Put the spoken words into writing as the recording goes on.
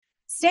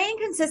Staying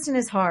consistent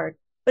is hard,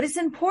 but it's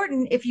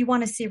important if you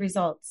want to see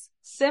results.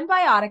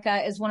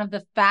 Symbiotica is one of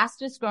the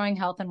fastest growing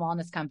health and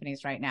wellness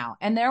companies right now,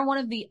 and they're one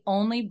of the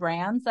only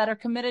brands that are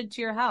committed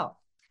to your health.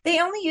 They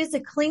only use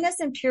the cleanest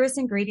and purest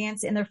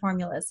ingredients in their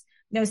formulas.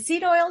 No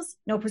seed oils,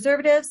 no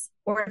preservatives,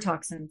 or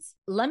toxins.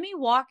 Let me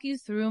walk you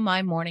through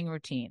my morning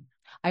routine.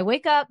 I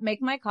wake up,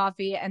 make my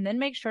coffee, and then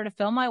make sure to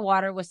fill my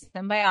water with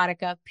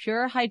Symbiotica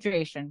Pure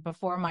Hydration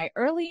before my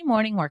early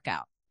morning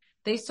workout.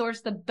 They source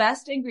the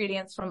best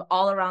ingredients from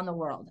all around the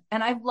world,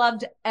 and I've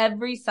loved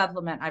every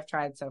supplement I've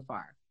tried so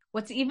far.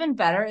 What's even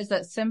better is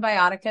that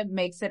Symbiotica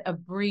makes it a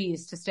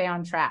breeze to stay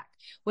on track.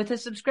 With a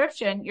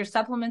subscription, your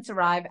supplements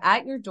arrive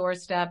at your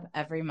doorstep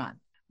every month.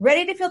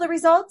 Ready to feel the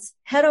results?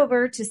 Head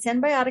over to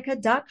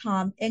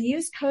Symbiotica.com and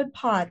use code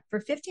POD for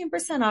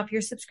 15% off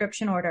your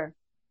subscription order.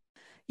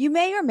 You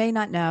may or may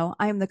not know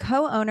I am the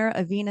co-owner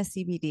of Vena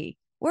CBD.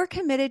 We're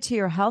committed to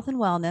your health and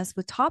wellness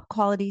with top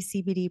quality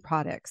CBD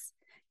products.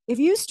 If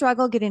you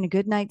struggle getting a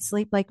good night's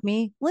sleep like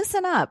me,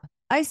 listen up.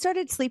 I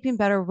started sleeping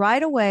better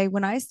right away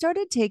when I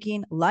started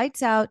taking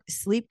Lights Out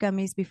sleep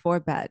gummies before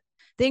bed.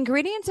 The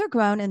ingredients are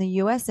grown in the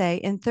USA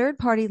and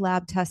third-party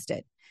lab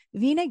tested.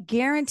 Vena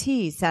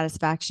guarantees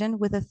satisfaction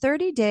with a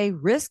 30-day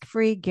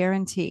risk-free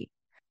guarantee.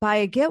 Buy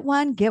a get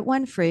one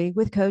free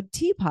with code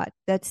TPOD.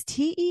 That's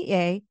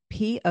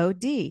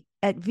TEAPOD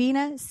at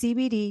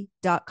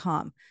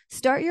venacbd.com.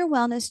 Start your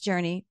wellness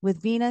journey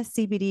with Vena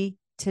CBD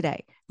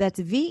today. That's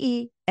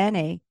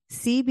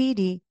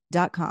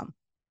VENACBD.com.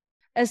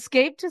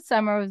 Escape to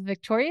summer with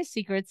Victoria's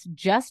Secret's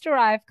just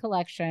arrived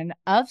collection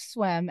of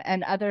swim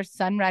and other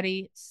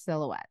sun-ready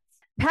silhouettes.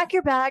 Pack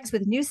your bags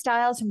with new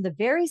styles from the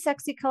Very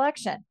Sexy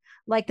collection,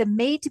 like the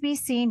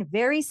made-to-be-seen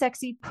Very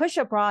Sexy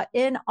push-up bra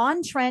in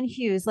on-trend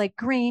hues like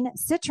green,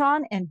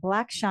 citron, and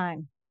black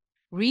shine.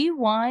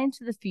 Rewind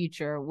to the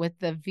future with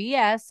the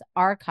VS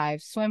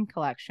Archive swim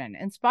collection,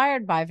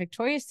 inspired by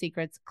Victoria's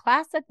Secret's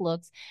classic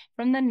looks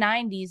from the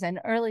 90s and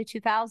early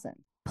 2000s.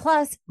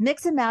 Plus,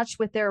 mix and match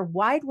with their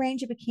wide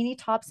range of bikini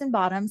tops and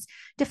bottoms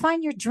to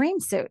find your dream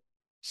suit.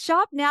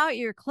 Shop now at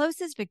your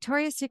closest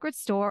Victoria's Secret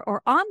store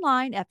or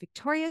online at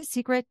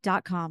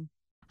victoriassecret.com.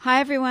 Hi,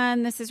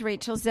 everyone. This is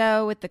Rachel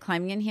Zoe with the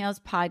Climbing in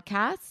Heels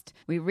podcast.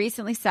 We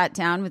recently sat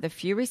down with a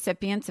few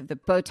recipients of the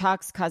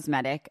Botox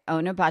Cosmetic,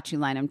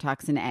 Onabotulinum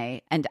Toxin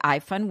A, and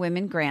iFund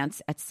Women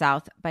grants at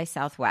South by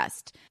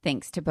Southwest,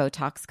 thanks to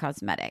Botox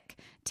Cosmetic.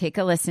 Take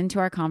a listen to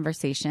our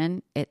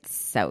conversation. It's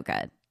so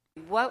good.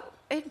 What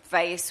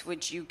advice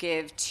would you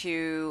give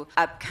to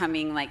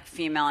upcoming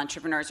female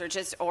entrepreneurs or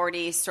just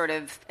already sort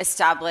of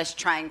established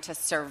trying to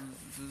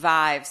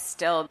survive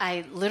still?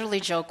 I literally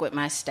joke with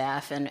my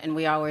staff and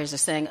we always are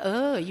saying,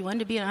 oh, you want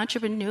to be an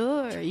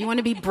entrepreneur? You want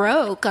to be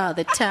broke all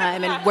the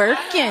time and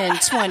working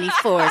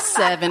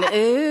 24/7.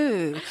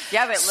 Ooh.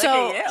 Yeah, but look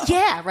at you.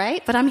 Yeah,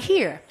 right? But I'm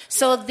here.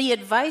 So the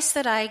advice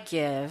that I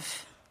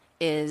give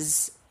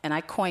is, and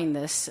I coined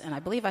this, and I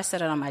believe I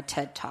said it on my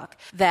TED Talk,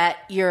 that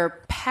your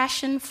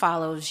passion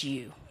follows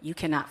you. You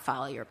cannot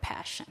follow your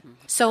passion.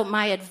 So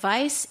my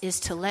advice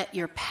is to let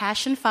your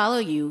passion follow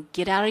you,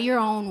 get out of your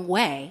own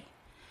way,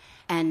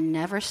 and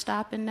never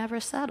stop and never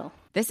settle.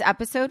 This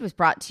episode was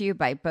brought to you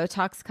by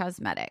Botox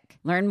Cosmetic.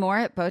 Learn more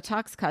at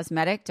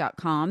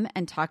BotoxCosmetic.com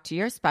and talk to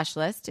your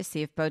specialist to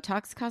see if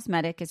Botox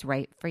Cosmetic is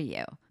right for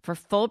you. For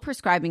full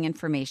prescribing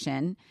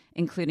information,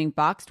 including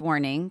boxed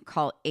warning,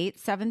 call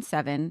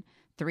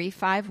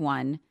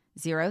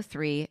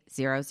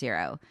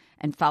 877-351-0300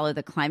 and follow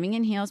the Climbing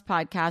in Heels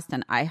podcast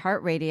on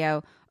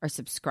iHeartRadio or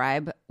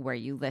subscribe where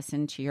you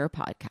listen to your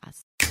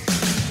podcast.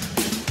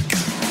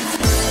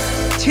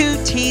 Two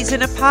Teas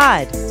in a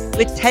Pod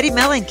with Teddy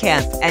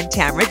Mellencamp and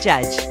Tamra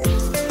Judge.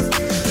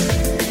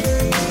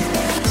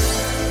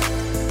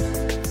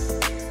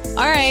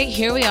 All right,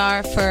 here we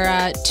are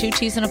for Two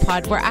Teas in a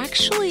Pod. We're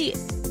actually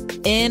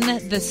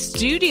in the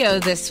studio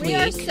this week. We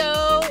are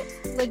so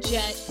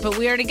legit. But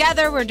we are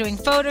together. We're doing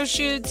photo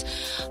shoots.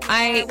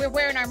 We're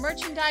wearing our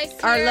merchandise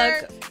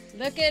here.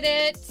 Look at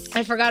it.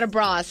 I forgot a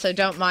bra, so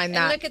don't mind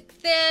that. And look at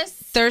this.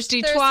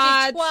 Thirsty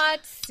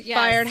twats. Yes,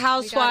 Fired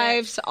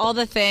housewives, all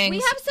the things.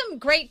 We have some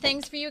great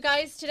things for you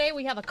guys today.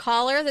 We have a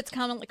caller that's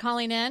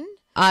calling in.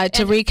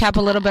 To recap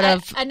a little bit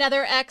of...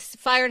 Another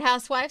ex-fired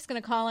housewife's going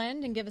to call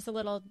in and give us a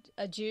little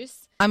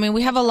juice. I mean,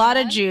 we have a lot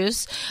of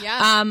juice.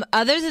 Yeah.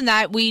 Other than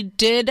that, we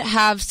did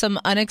have some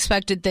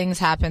unexpected things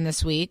happen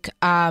this week.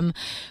 We're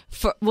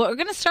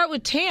going to start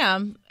with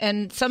Tam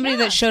and somebody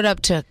that showed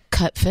up to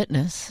Cut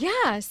Fitness.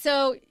 Yeah,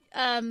 so...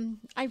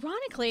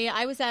 ironically,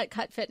 I was at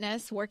Cut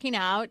Fitness working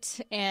out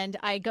and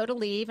I go to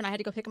leave and I had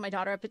to go pick my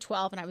daughter up at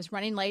 12 and I was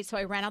running late. So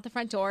I ran out the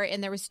front door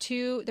and there was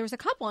a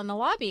couple in the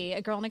lobby,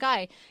 a girl and a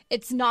guy.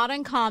 It's not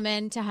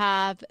uncommon to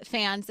have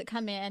fans that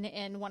come in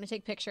and want to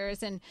take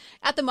pictures. And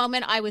at the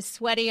moment I was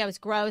sweaty. I was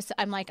gross.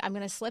 I'm like, I'm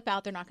going to slip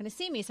out. They're not going to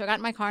see me. So I got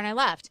in my car and I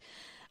left.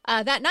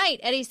 That night,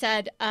 Eddie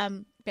said,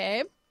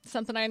 babe,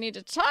 something I need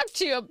to talk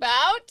to you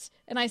about.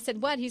 And I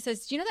said, what? He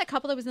says, do you know that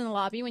couple that was in the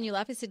lobby when you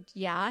left? I said,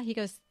 yeah. He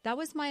goes, that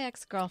was my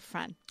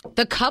ex-girlfriend.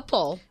 The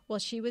couple? Well,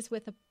 she was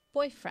with a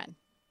boyfriend.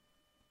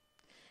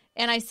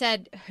 And I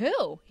said,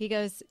 who? He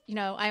goes,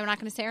 I'm not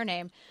going to say her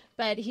name.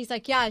 But he's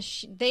like, yeah,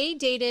 they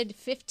dated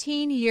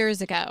 15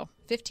 years ago.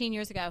 15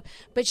 years ago.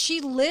 But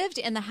she lived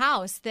in the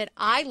house that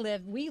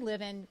we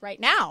live in right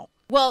now.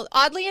 Well,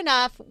 oddly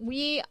enough,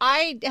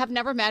 I have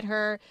never met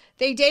her.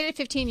 They dated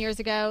 15 years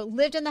ago,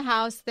 lived in the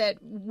house that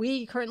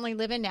we currently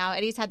live in now.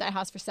 Eddie's had that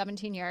house for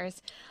 17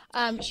 years.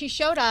 She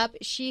showed up.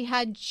 She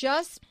had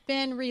just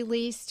been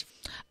released.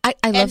 I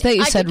love that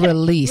you said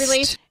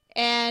released.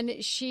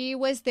 And she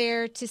was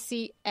there to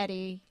see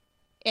Eddie.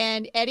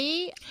 And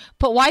Eddie...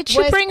 But why'd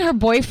she bring her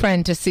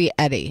boyfriend to see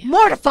Eddie?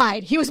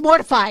 Mortified. He was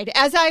mortified.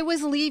 As I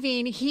was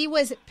leaving, he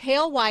was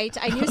pale white.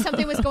 I knew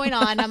something was going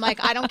on. I'm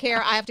like, I don't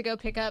care. I have to go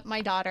pick up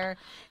my daughter.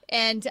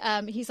 And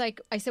he's like,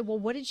 I said, well,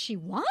 what did she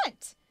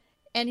want?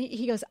 And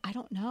he goes, I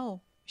don't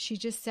know. She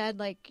just said,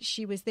 like,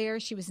 she was there.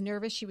 She was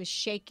nervous. She was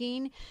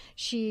shaking.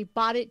 She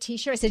bought a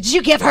T-shirt. I said, did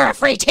you give her a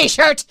free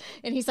T-shirt?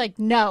 And he's like,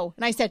 no.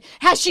 And I said,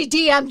 has she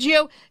DM'd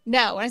you?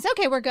 No. And I said,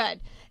 okay, we're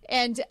good.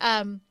 And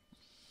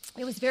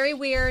it was very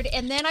weird.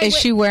 And then Is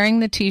she wearing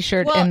the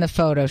T-shirt in the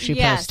photo she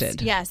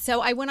posted? Yes.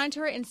 So I went onto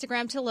her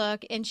Instagram to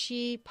look, and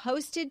she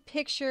posted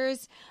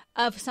pictures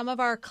of some of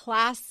our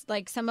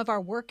some of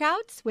our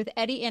workouts with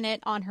Eddie in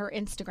it on her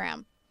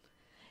Instagram.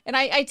 And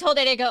I told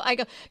Eddie, I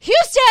go,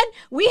 Houston,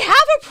 we have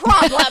a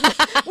problem.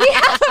 We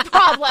have a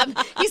problem.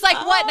 He's like,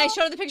 what? And I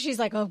showed her the picture. He's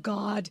like, oh,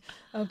 God.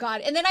 Oh,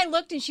 God. And then I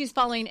looked, and she's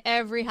following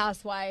every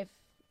housewife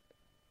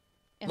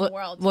in the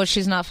world. Well,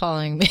 she's not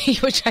following me,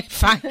 which I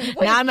find.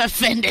 Now I'm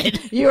offended.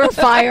 You're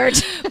fired.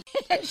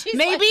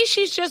 Maybe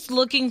she's just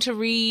looking to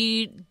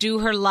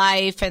redo her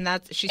life, and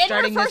she's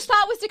starting. And her first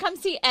thought was to come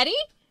see Eddie.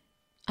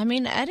 I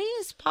mean, Eddie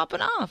is popping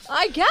off.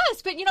 I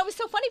guess, but it was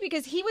so funny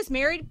because he was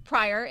married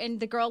prior, and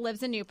the girl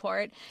lives in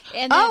Newport.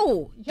 And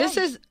this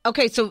is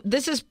okay. So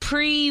this is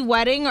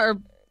pre-wedding, or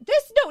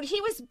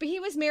he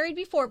was married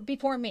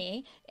before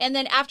me, and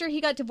then after he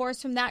got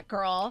divorced from that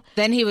girl,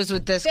 then he was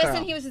with this girl.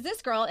 And he was with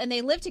this girl, and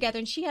they lived together,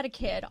 and she had a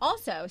kid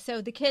also.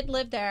 So the kid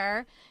lived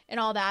there and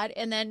all that,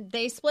 and then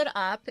they split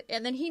up,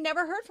 and then he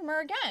never heard from her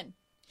again.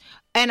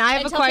 And I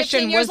have a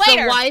question: was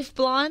the wife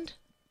blonde?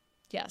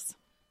 Yes.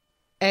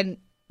 And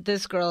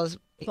this girl is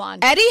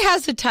blonde. Eddie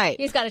has a type.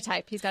 He's got a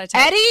type.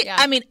 Eddie, yeah.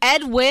 I mean,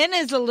 Ed Wynn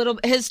is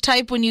his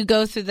type when you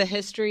go through the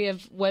history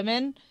of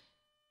women.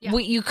 Yeah.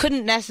 You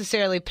couldn't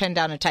necessarily pin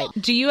down a type.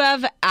 Do you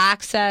have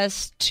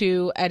access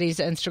to Eddie's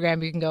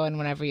Instagram? You can go in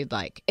whenever you'd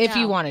like, if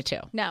you wanted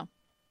to. No.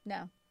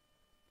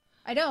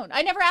 I don't.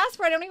 I never asked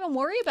for it. I don't even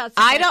worry about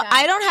stuff I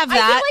don't have that.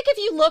 I feel like if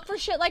you look for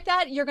shit like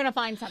that, you're going to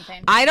find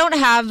something. I don't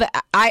have,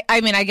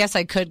 I mean, I guess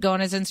I could go on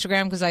his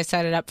Instagram because I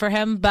set it up for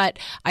him, but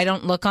I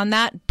don't look on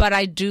that. But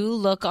I do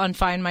look on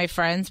Find My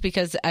Friends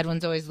because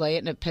Edwin's always late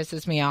and it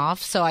pisses me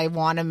off. So I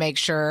want to make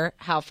sure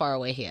how far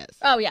away he is.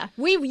 Oh, yeah.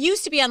 We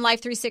used to be on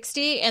Life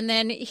 360, and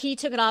then he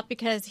took it off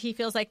because he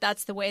feels like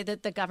that's the way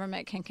that the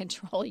government can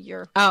control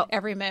your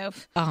every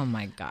move. Oh,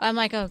 my God. I'm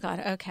like, oh,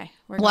 God, okay.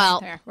 We're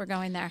going there. We're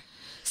going there.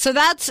 So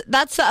that's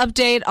the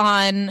update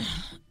on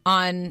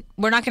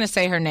we're not going to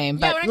say her name,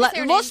 but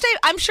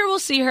I'm sure we'll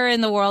see her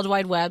in the World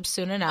Wide Web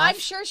soon enough. I'm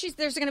sure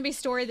there's going to be a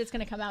story that's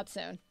going to come out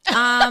soon.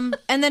 And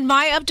then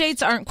my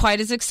updates aren't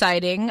quite as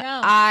exciting.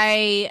 No.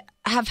 I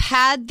have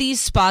had these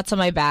spots on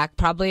my back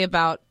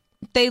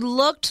they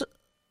looked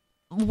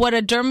what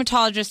a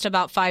dermatologist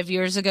about 5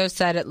 years ago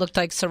said it looked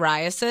like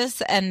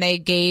psoriasis, and they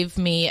gave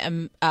me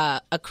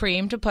a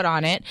cream to put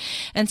on it.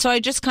 And so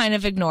I just kind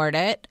of ignored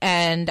it.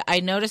 And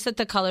I noticed that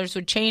the colors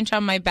would change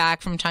on my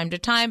back from time to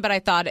time, but I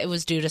thought it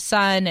was due to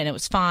sun and it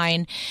was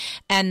fine.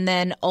 And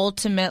then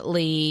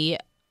ultimately,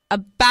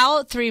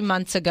 about 3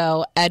 months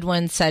ago,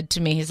 Edwin said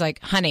to me, he's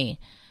like, honey,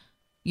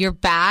 your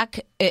back,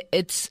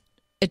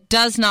 it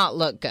does not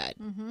look good.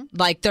 Mm-hmm.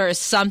 Like there is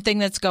something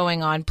that's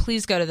going on.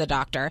 Please go to the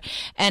doctor.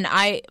 And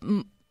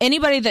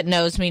anybody that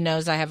knows me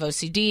knows I have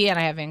OCD and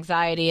I have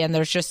anxiety, and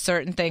there's just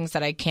certain things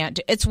that I can't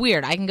do. It's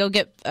weird. I can go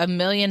get a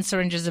million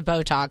syringes of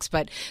Botox,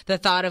 but the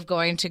thought of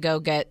going to go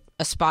get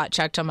a spot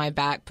checked on my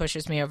back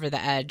pushes me over the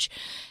edge.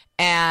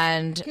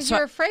 And because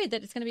you're afraid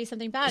that it's going to be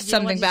something bad.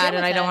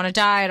 And I don't want to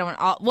die. I don't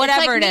want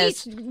whatever it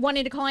is.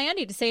 Wanting to call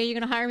Andy to say, are you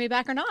going to hire me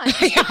back or not?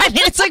 I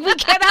mean, it's like we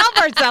can't help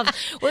ourselves.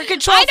 We're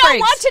control freaks. I don't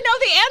want to know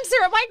the answer.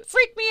 It might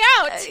freak me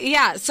out.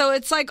 Yeah. So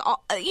it's like,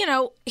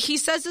 he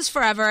says this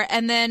forever.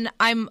 And then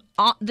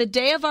the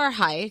day of our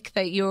hike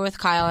that you were with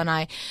Kyle and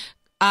I,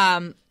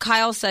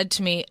 Kyle said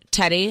to me,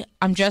 Teddy,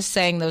 I'm just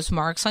saying those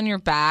marks on your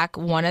back,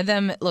 one of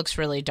them looks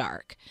really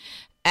dark.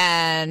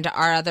 And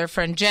our other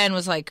friend Jen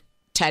was like,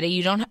 Teddy,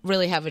 you don't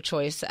really have a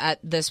choice at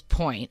this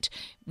point.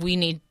 You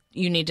need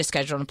to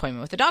schedule an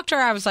appointment with the doctor.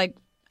 I was like,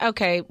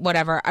 okay,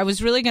 whatever. I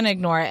was really going to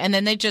ignore it. And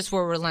then they just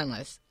were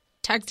relentless.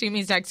 Texting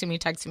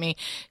me,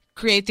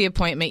 create the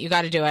appointment. You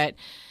got to do it.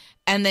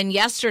 And then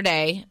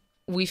yesterday,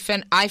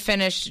 I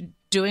finished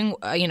doing,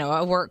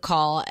 a work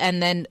call,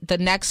 and then the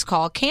next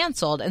call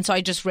canceled. And so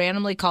I just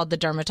randomly called the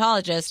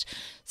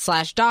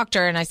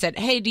dermatologist/doctor, and I said,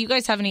 hey, do you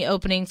guys have any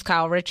openings?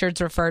 Kyle Richards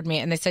referred me.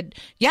 And they said,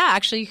 yeah,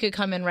 actually, you could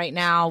come in right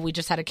now. We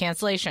just had a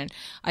cancellation.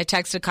 I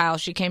texted Kyle.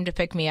 She came to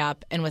pick me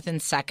up, and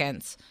within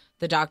seconds,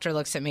 the doctor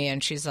looks at me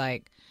and she's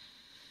like,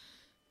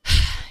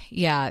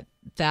 yeah,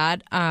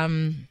 that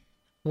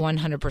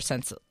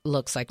 100%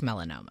 looks like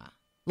melanoma.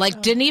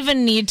 Like, didn't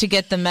even need to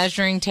get the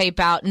measuring tape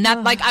out.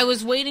 Not like I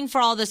was waiting for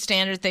all the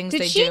standard things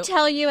Did they she do.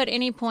 tell you at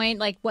any point,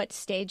 like, what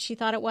stage she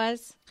thought it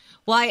was?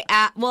 Well,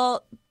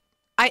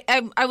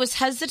 I was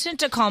hesitant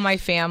to call my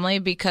family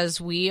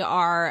because we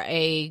are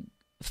a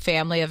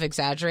family of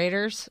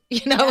exaggerators.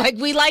 You know, like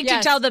we like to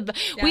tell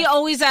we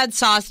always add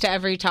sauce to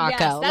every taco. Yes,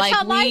 that's like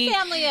how my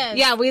family is.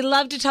 Yeah, we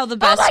love to tell the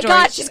best stories. Oh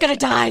my God, she's going to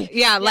die.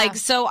 Yeah, like,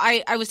 so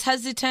I was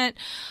hesitant.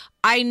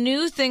 I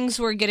knew things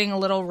were getting a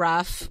little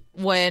rough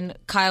when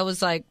Kyle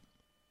was like,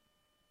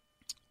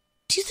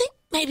 do you think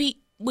maybe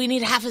we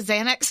need half a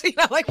Xanax? You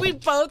know, like we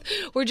both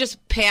were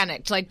just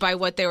panicked, like by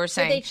what they were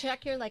saying. Did they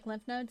check your like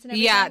lymph nodes and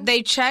everything? Yeah,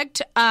 they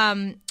checked.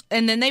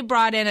 And then they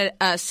brought in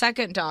a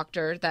second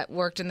doctor that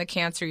worked in the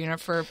cancer unit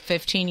for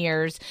 15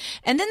 years.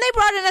 And then they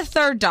brought in a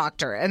third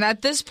doctor. And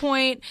at this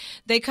point,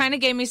 they kind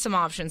of gave me some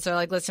options. They're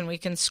like, listen, we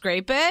can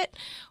scrape it,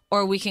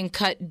 or we can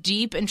cut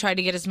deep and try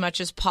to get as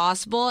much as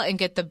possible and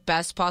get the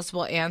best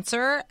possible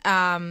answer.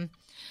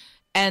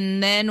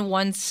 And then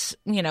once,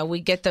 you know,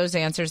 we get those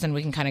answers, then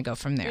we can kind of go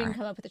from there. We can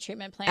come up with a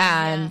treatment plan.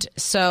 And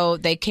so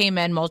they came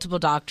in, multiple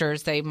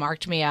doctors. They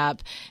marked me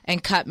up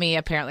and cut me.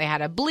 Apparently I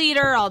had a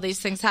bleeder. All these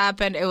things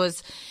happened. It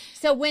was...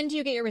 So when do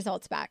you get your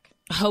results back?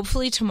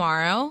 Hopefully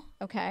tomorrow.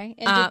 Okay.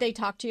 And did they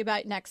talk to you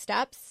about next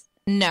steps?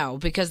 No,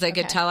 because they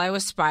could tell I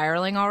was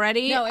spiraling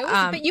already. No, it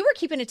was, but you were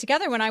keeping it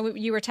together when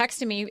you were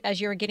texting me as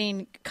you were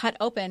getting cut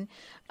open.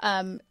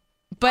 But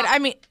I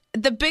mean,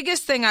 the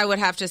biggest thing I would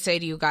have to say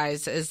to you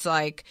guys is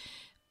like,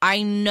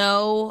 I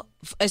know,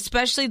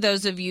 especially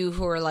those of you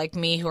who are like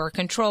me, who are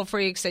control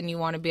freaks and you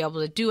want to be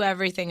able to do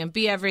everything and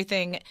be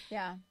everything.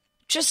 Yeah.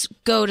 Just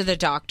go to the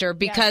doctor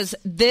because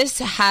this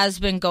has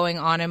been going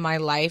on in my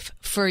life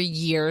for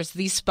years.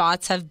 These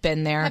spots have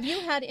been there. Have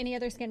you had any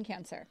other skin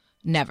cancer?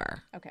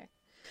 Never. Okay.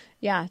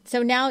 Yeah.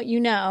 So now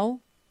you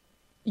know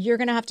you're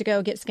going to have to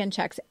go get skin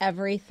checks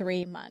every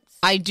 3 months.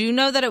 I do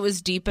know that it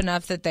was deep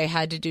enough that they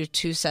had to do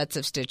 2 sets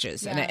of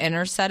stitches, an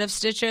inner set of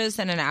stitches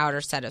and an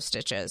outer set of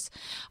stitches.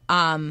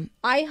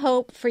 I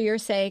hope for your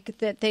sake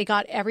that they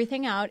got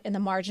everything out and the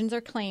margins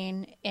are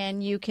clean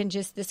and you can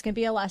just, this can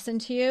be a lesson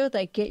to you,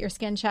 like get your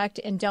skin checked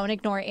and don't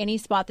ignore any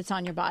spot that's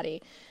on your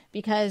body.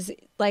 Because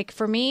like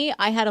for me,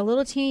 I had a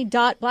little teeny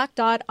black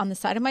dot on the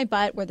side of my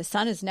butt where the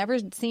sun has never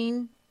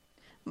seen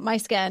my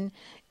skin.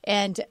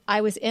 And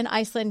I was in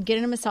Iceland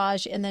getting a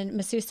massage, and then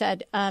masseuse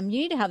said, you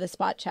need to have this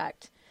spot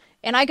checked.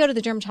 And I go to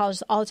the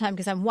dermatologist all the time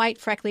because I'm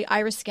white, freckly,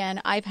 Irish skin.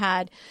 I've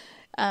had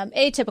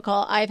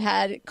atypical. I've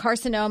had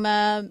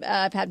carcinoma.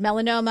 I've had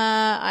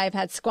melanoma. I've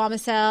had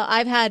squamous cell.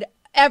 I've had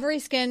every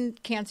skin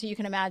cancer you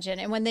can imagine.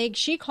 And when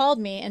she called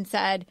me and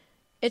said,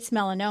 it's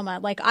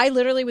melanoma. Like I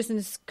literally was in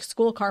the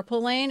school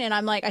carpool lane and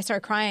I'm like, I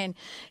started crying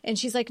and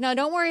she's like, no,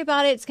 don't worry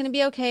about it. It's going to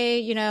be okay.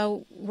 You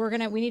know,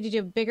 we need to do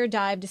a bigger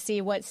dive to see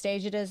what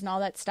stage it is and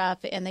all that stuff.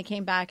 And they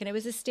came back and it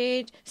was a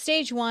stage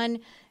 1A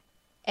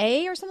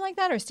or something like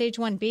that, or stage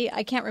 1B.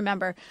 I can't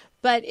remember,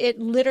 but it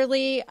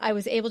literally, I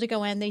was able to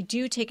go in. They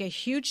do take a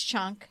huge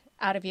chunk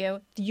out of you.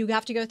 You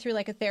have to go through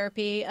like a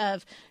therapy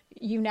of,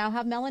 you now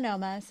have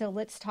melanoma, so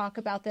let's talk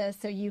about this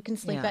so you can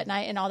sleep at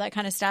night and all that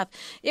kind of stuff.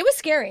 It was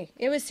scary.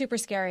 It was super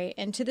scary.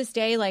 And to this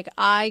day, like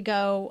I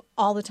go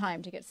all the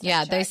time to get stuff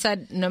checked. They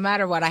said no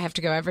matter what, I have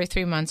to go every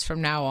 3 months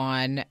from now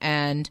on.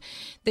 And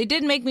they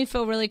did make me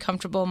feel really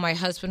comfortable. My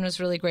husband was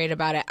really great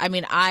about it. I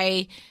mean,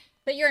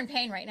 But you're in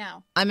pain right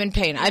now. I'm in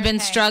pain. I've been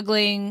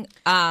struggling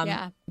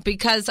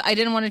because I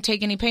didn't want to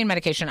take any pain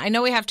medication. I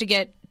know we have to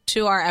get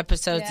to our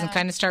episodes and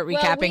kind of start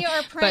recapping. Well, we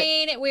are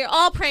praying. We are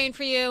all praying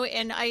for you,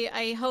 and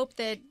I hope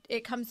that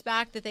it comes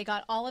back, that they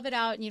got all of it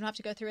out, and you don't have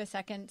to go through a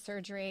second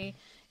surgery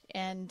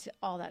and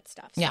all that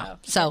stuff.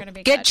 So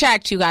get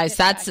checked, you guys.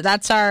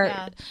 That's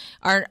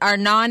our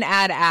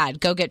non-ad.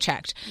 Go get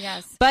checked.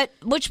 Yes. But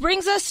which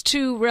brings us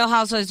to Real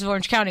Housewives of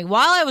Orange County.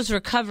 While I was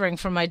recovering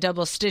from my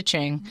double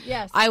stitching,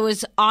 I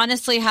was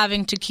honestly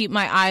having to keep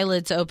my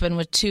eyelids open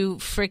with 2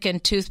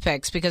 freaking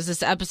toothpicks because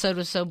this episode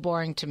was so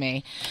boring to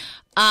me.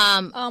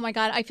 Oh my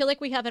God. I feel like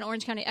we have an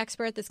Orange County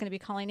expert that's going to be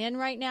calling in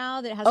right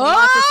now that has a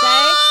lot to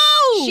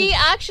say. She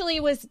actually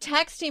was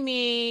texting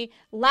me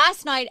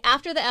last night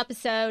after the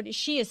episode.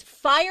 She is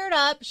fired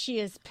up. She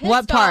is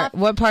pissed off.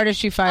 What part is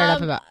she fired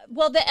up about?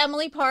 Well, the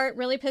Emily part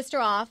really pissed her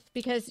off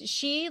because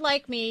she,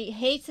 like me,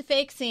 hates a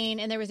fake scene,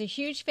 and there was a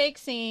huge fake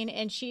scene,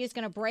 and she is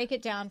going to break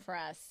it down for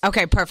us.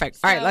 Okay, perfect.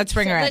 All right, let's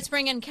bring her in. Let's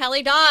bring in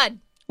Kelly Dodd.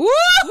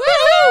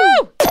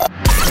 Woo-hoo!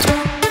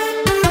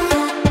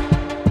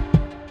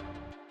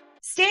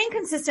 Staying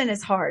consistent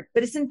is hard,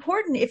 but it's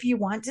important if you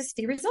want to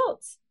see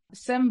results.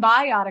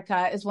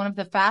 Symbiotica is one of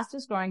the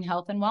fastest growing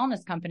health and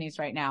wellness companies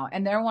right now,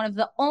 and they're one of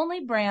the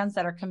only brands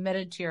that are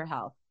committed to your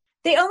health.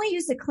 They only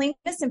use the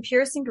cleanest and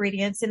purest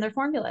ingredients in their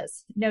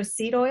formulas. No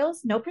seed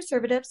oils, no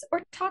preservatives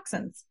or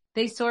toxins.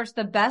 They source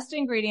the best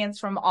ingredients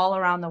from all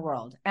around the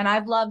world, and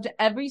I've loved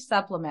every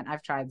supplement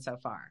I've tried so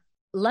far.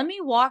 Let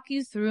me walk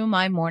you through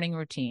my morning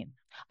routine.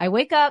 I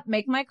wake up,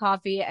 make my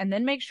coffee, and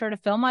then make sure to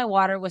fill my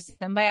water with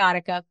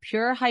Symbiotica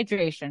Pure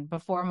Hydration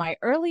before my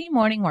early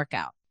morning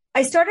workout.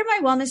 I started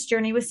my wellness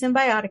journey with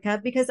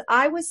Symbiotica because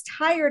I was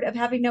tired of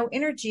having no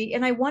energy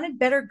and I wanted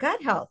better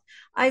gut health.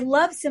 I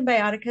love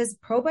Symbiotica's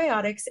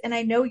probiotics, and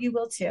I know you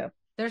will too.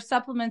 Their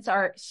supplements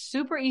are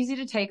super easy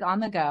to take on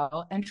the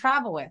go and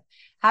travel with.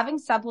 Having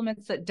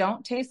supplements that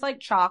don't taste like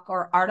chalk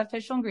or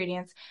artificial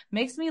ingredients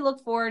makes me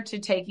look forward to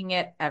taking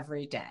it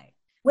every day.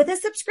 With a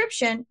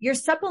subscription, your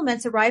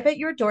supplements arrive at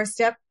your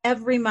doorstep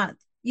every month.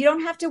 You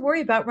don't have to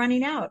worry about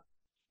running out.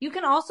 You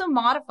can also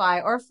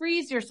modify or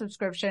freeze your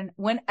subscription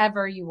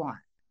whenever you want.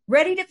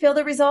 Ready to feel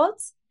the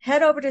results?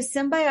 Head over to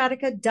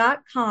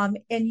Symbiotica.com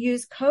and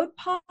use code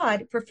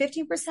POD for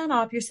 15%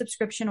 off your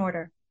subscription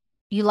order.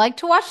 You like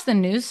to watch the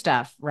new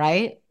stuff,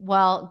 right?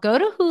 Well, go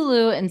to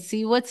Hulu and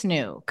see what's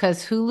new,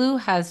 because Hulu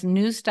has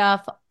new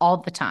stuff all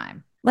the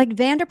time. Like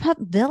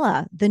Vanderpump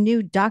Villa, the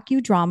new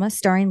docudrama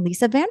starring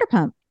Lisa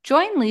Vanderpump.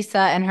 Join Lisa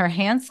and her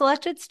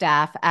hand-selected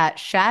staff at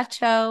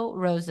Chateau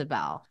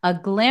Rosabelle, a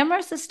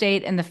glamorous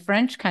estate in the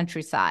French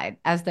countryside,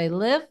 as they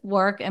live,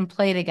 work, and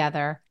play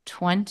together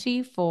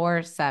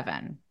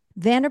 24/7.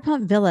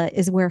 Vanderpump Villa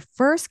is where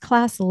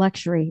first-class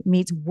luxury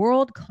meets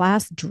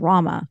world-class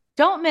drama.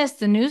 Don't miss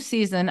the new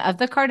season of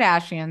The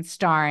Kardashians,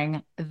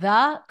 starring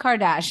The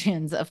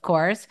Kardashians, of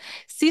course.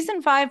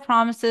 Season 5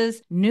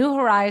 promises new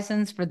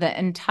horizons for the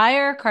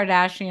entire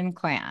Kardashian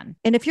clan.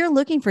 And if you're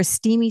looking for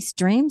steamy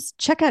streams,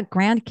 check out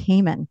Grand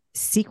Cayman,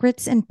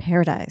 Secrets in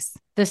Paradise.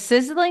 The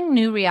sizzling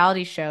new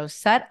reality show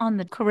set on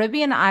the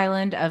Caribbean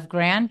island of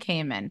Grand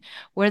Cayman,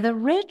 where the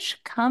rich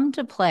come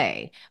to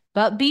play.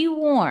 But be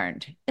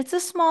warned, it's a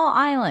small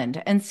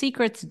island and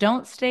secrets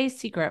don't stay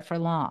secret for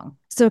long.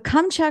 So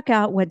come check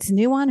out what's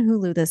new on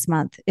Hulu this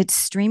month. It's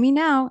streaming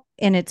now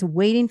and it's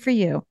waiting for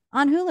you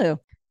on Hulu.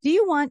 Do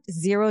you want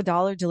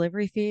 $0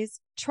 delivery fees?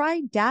 Try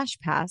Dash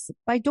Pass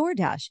by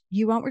DoorDash.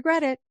 You won't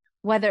regret it.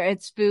 Whether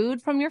it's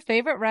food from your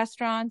favorite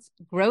restaurants,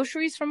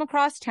 groceries from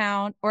across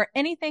town, or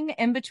anything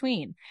in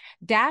between,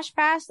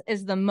 DashPass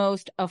is the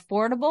most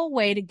affordable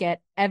way to get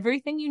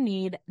everything you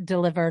need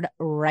delivered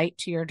right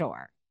to your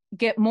door.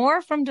 Get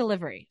more from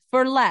delivery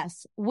for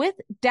less with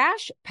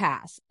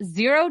DashPass.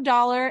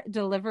 $0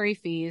 delivery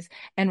fees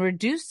and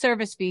reduced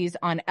service fees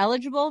on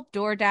eligible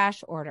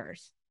DoorDash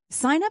orders.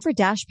 Sign up for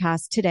Dash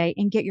Pass today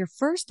and get your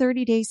first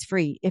 30 days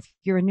free if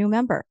you're a new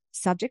member.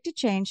 Subject to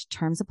change,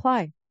 terms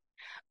apply.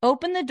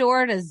 Open the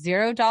door to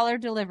 $0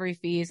 delivery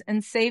fees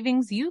and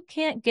savings you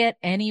can't get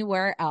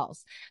anywhere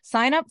else.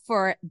 Sign up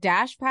for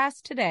Dash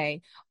Pass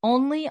today,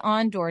 only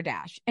on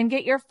DoorDash, and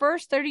get your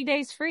first 30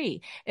 days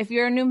free if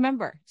you're a new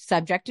member.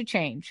 Subject to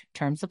change,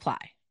 terms apply.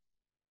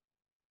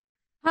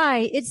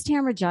 Hi, it's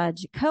Tamara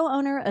Judge,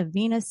 co-owner of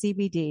Vena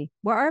CBD,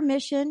 where our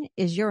mission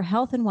is your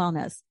health and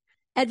wellness.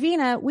 At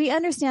Vena, we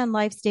understand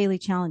life's daily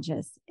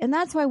challenges, and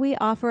that's why we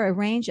offer a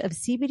range of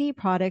CBD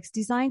products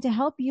designed to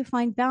help you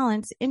find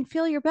balance and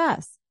feel your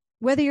best.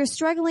 Whether you're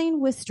struggling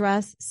with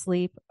stress,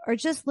 sleep, or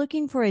just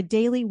looking for a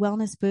daily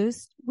wellness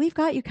boost, we've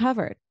got you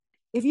covered.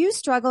 If you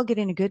struggle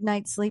getting a good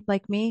night's sleep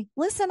like me,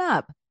 listen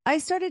up. I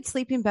started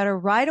sleeping better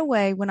right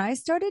away when I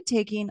started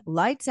taking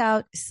Lights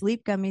Out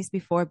sleep gummies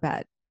before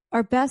bed.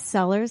 Our best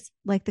sellers,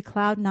 like the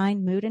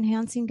Cloud9 Mood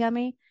Enhancing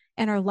Gummy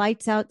and our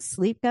Lights Out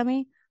Sleep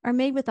Gummy, are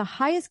made with the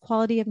highest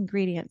quality of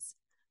ingredients,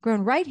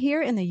 grown right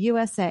here in the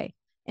USA,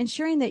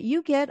 ensuring that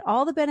you get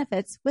all the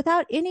benefits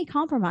without any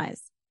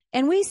compromise.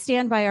 And we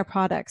stand by our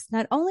products.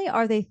 Not only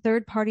are they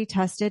third-party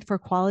tested for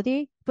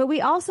quality, but we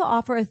also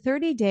offer a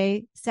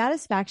 30-day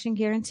satisfaction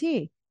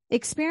guarantee.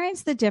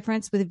 Experience the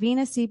difference with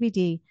Vena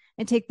CBD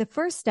and take the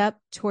first step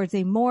towards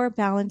a more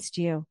balanced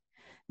you.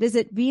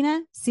 Visit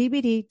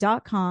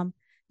venacbd.com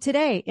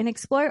today and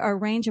explore our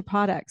range of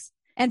products.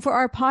 And for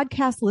our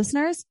podcast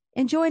listeners,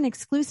 enjoy an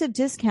exclusive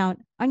discount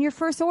on your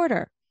first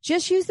order.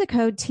 Just use the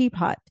code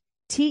TEAPOD,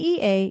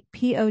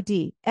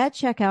 TEAPOD, at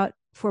checkout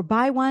for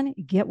buy one,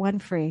 get one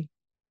free.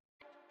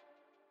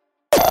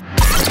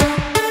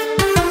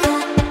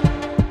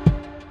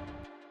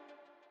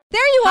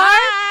 There you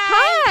are.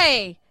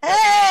 Hi.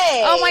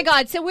 Hey. Oh my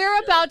God. So we're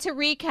about to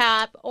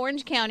recap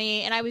Orange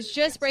County, and I was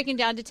just breaking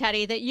down to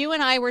Teddy that you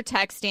and I were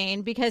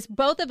texting because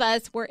both of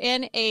us were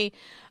in a,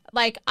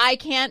 like, I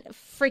can't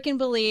freaking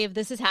believe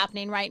this is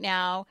happening right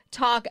now.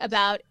 Talk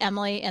about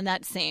Emily and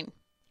that scene.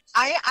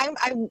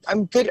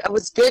 I'm good. I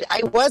was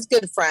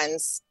good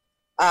friends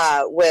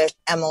with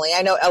Emily.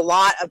 I know a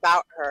lot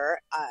about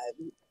her.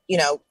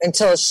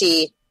 Until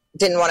she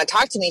didn't want to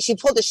talk to me, she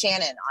pulled a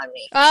Shannon on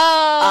me.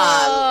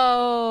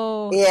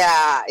 Oh,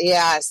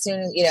 yeah.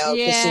 Soon, because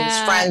she was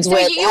friends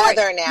with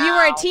Heather now. You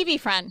were a TV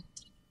friend.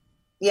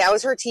 Yeah, it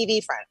was her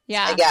TV friend.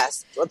 Yeah. I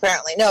guess.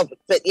 Apparently. No,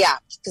 but yeah.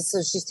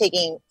 So she's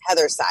taking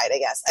Heather's side, I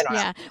guess. I don't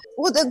know.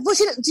 Well,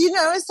 do you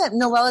notice that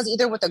Noella's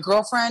either with a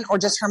girlfriend or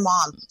just her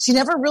mom? She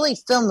never really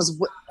films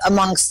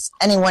amongst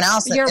anyone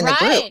else in the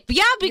group.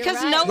 Yeah,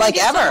 because no one like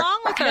gets ever. along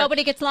with her.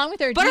 Nobody gets along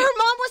with her. But her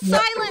mom was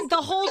silent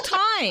the whole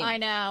time. I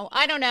know.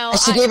 I don't know. And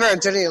she gave her a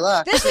dirty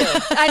look.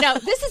 I know.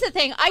 This is the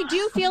thing. I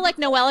do feel like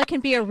Noella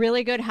can be a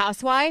really good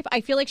housewife. I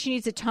feel like she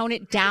needs to tone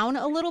it down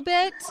a little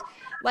bit.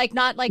 Like,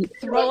 not like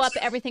throw up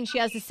everything she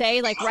has to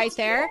say, like right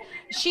there.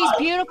 She's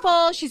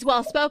beautiful. She's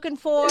well spoken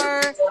for.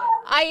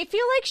 I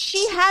feel like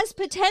she has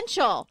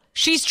potential.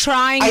 She's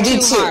trying too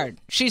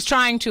hard. She's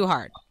trying too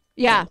hard.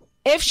 Yeah.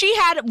 If she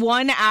had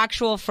one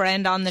actual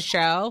friend on the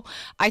show,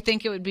 I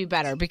think it would be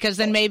better because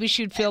then maybe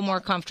she'd feel more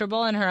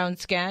comfortable in her own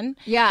skin.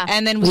 Yeah.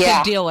 And then we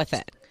could deal with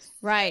it.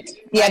 Right.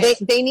 Yeah,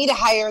 they need to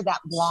hire that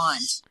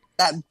blonde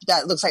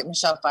that looks like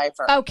Michelle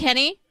Pfeiffer. Oh,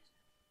 Kenny?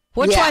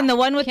 Which one? The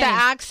one with the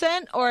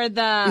accent or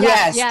the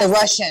Yes, the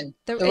Russian.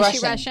 Is she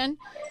Russian?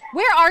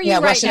 Where are you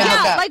right Russian now?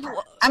 hookup. Like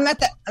I'm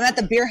at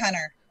the beer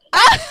hunter.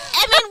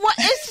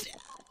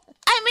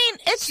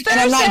 It's Thursday. And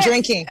I'm not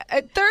drinking.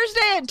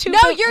 Thursday at 2.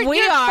 No, you're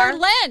for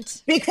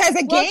Lent. Because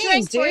of We'll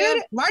games, drink for you.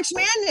 dude. March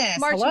Madness.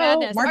 March Hello?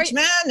 Madness. March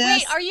Madness.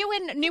 Wait, are you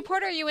in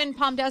Newport or are you in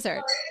Palm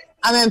Desert?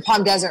 I'm in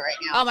Palm Desert right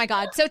now. Oh my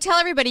God. So tell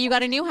everybody you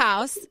got a new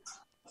house.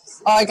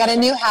 Oh, I got a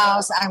new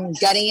house. I'm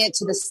gutting it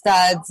to the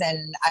studs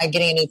and I'm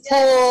getting a new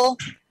pool,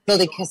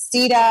 building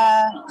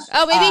casita.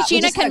 Oh, maybe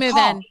Gina can move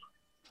in.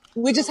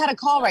 We just had a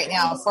call right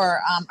now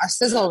for our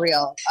sizzle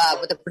reel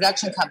with the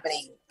production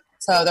company.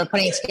 So they're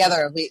putting it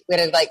together. We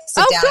had to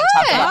sit down and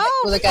talk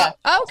about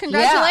it.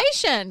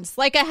 Congratulations.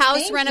 Like a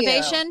house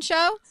renovation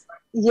show?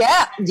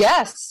 Yeah.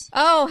 Yes.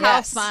 Oh,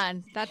 how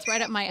fun. That's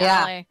right up my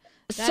alley.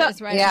 That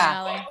is right up my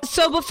alley.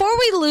 So before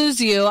we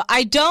lose you,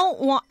 I don't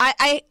want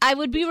I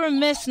would be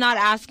remiss not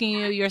asking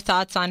you your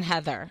thoughts on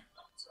Heather.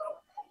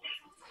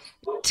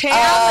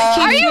 Tam,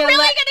 are you really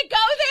going to go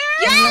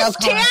there? Yes,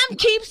 Tam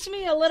keeps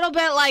me a little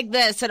bit like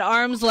this at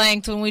arm's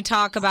length when we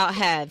talk about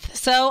Heath.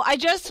 So I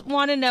just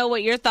want to know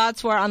what your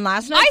thoughts were on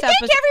last night's episode.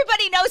 I think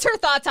everybody knows her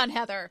thoughts on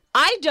Heather.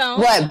 I don't.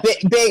 What,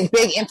 big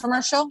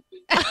infomercial?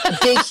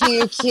 Big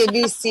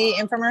QVC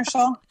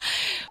infomercial?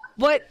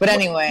 But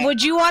anyway.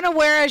 Would you want to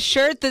wear a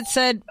shirt that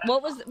said,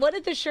 what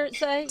did the shirt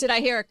say? Did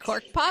I hear a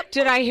cork pop?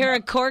 Did I hear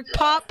a cork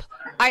pop?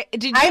 I've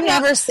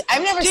never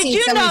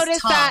seen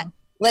somebody's tongue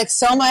like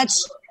so much.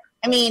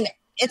 I mean,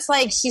 it's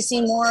like she's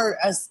seen more,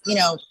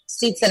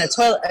 seats in a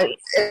toilet,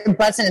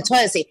 butts in a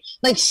toilet seat.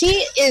 Like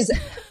she is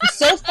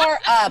so far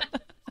up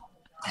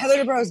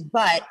Heather Dubrow's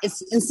butt.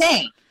 It's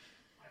insane.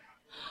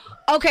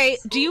 Okay,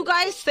 do you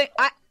guys think?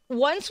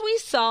 Once we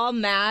saw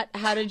Matt,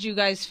 how did you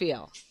guys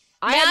feel?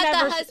 Matt,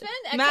 the husband?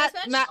 Matt,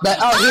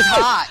 he's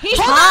hot. He's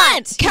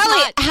hot.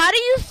 Kelly, how do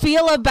you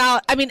feel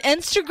about,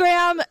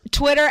 Instagram,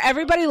 Twitter,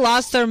 everybody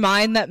lost their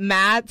mind that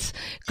Matt's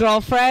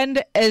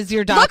girlfriend is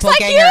your doppelganger.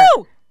 Looks like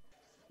you!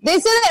 They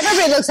say that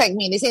everybody looks like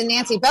me. They say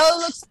Nancy Bella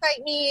looks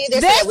like me.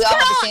 They say we all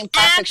have the same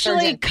plastic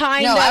surgeon.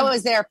 No, I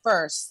was there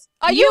first.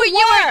 Oh, you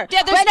were.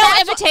 Yeah, there's no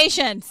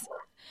invitations.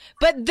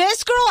 But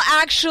this girl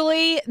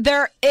actually,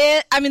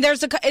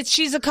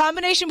 she's a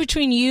combination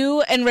between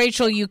you and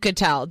Rachel, you could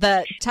tell.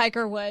 The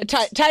Tiger Woods.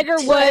 Tiger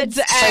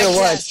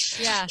Woods.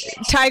 Yeah.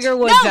 Tiger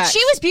Woods. No, she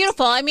was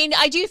beautiful. I mean,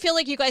 I do feel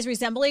like you guys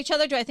resemble each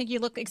other. Do I think you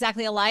look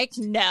exactly alike?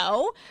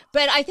 No.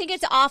 But I think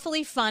it's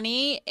awfully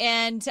funny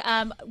and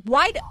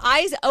wide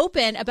eyes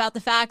open about the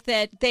fact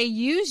that they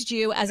used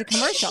you as a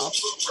commercial.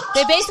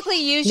 They basically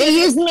used you. They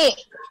used me.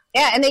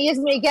 Yeah, and they use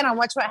me again on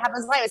Watch What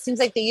Happens Live. It seems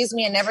like they use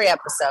me in every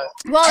episode.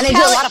 Well, and they do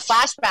a lot of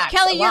flashbacks.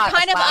 Kelly, you're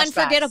kind of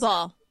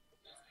unforgettable.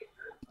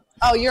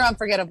 Oh, you're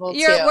unforgettable,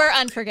 too. We're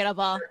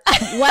unforgettable.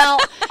 Well,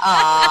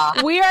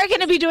 we are going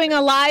to be doing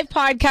a live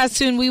podcast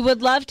soon. We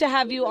would love to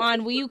have you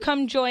on. Will you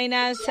come join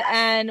us?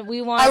 And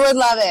we want. I would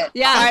love it.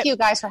 Yeah. Thank you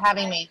guys for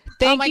having me.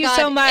 Thank you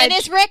so much. And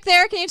is Rick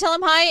there? Can you tell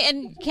him hi?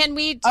 And can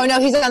we? Oh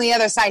no, he's on the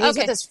other side. He's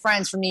with his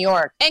friends from New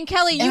York. And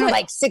Kelly, you're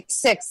like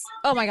 6'6".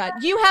 Oh my God,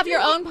 you have your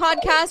own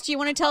podcast. Do you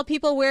want to tell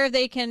people where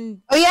they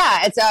can? Oh yeah,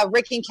 it's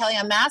Rick and Kelly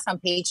Unmasked on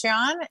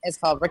Patreon. It's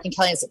called Rick and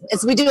Kelly.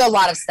 We do a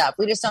lot of stuff.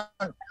 We just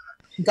don't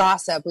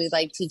gossip. We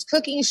teach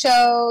cooking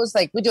shows.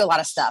 We do a lot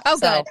of stuff. Oh,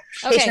 good.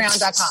 Okay.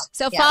 Patreon.com.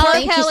 So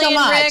follow Kelly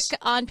and Rick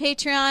on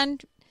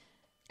Patreon.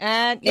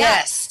 And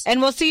yes.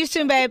 And we'll see you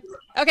soon, babe.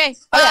 Okay.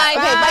 Bye. Bye. Okay,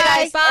 bye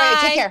guys. Bye. All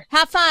right, take care.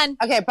 Have fun.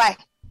 Okay, bye.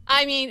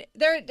 I mean,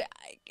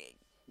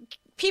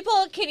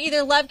 people can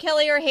either love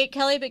Kelly or hate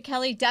Kelly, but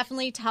Kelly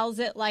definitely tells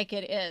it like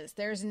it is.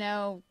 There's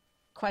no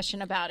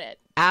question about it.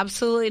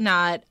 Absolutely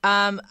not.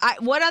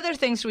 What other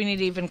things do we need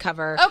to even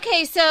cover?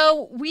 Okay,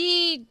 so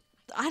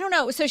I don't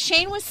know. So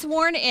Shane was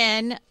sworn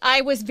in.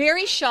 I was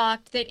very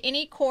shocked that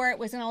any court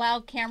was going to allow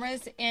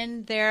cameras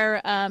in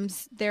their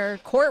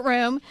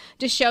courtroom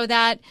to show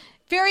that.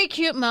 Very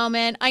cute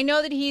moment. I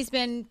know that he's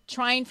been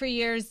trying for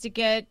years to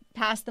get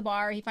past the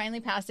bar. He finally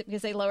passed it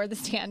because they lowered the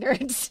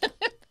standards.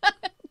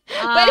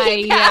 But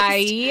he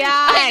passed. Yeah.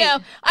 I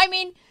know. I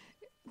mean,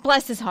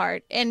 Bless his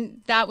heart.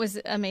 And that was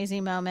an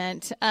amazing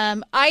moment.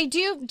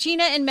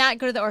 Gina and Matt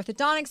go to the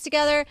orthodontics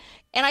together.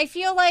 And I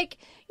feel like,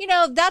 you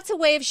know, that's a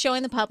way of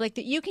showing the public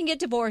that you can get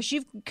divorced.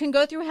 You can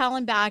go through hell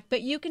and back,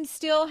 but you can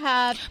still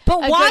have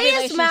But a why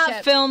good is Matt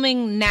relationship.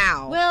 filming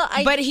now? Well,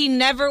 but he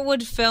never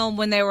would film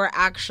when they were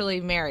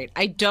actually married.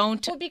 I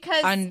don't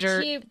because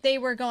they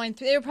were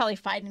probably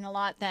fighting a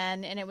lot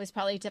then, and it was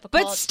probably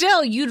difficult. But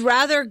still, you'd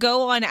rather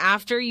go on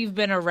after you've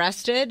been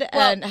arrested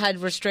and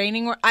had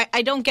restraining.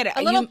 I don't get it.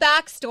 A little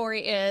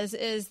backstory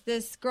is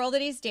this girl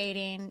that he's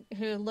dating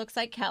who looks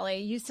like Kelly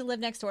used to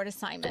live next door to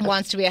Simon.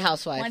 Wants to be a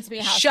housewife.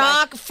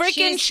 Shocker.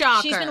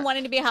 Shocker. She's been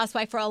wanting to be a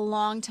housewife for a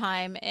long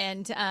time.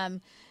 And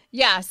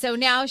so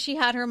now she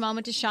had her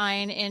moment to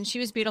shine and she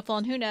was beautiful.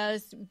 And who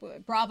knows,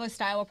 Bravo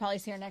style, we'll probably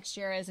see her next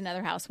year as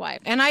another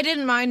housewife. And I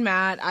didn't mind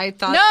Matt. I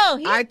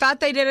thought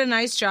they did a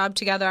nice job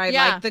together. I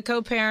liked the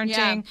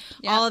co-parenting,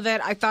 all of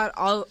it. I thought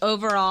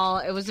overall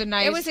it was a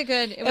nice.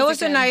 It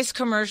was a nice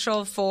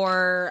commercial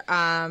for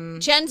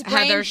Jen's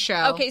Heather's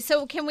show. Okay,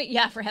 so can we?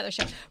 Yeah, for Heather's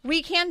show,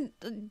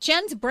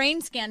 Jen's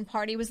brain scan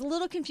party was a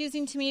little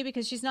confusing to me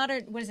because she's not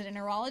a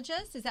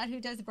neurologist? Is that who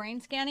does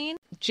brain scanning?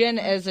 Jen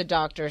is a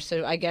doctor,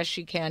 so I guess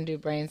she can do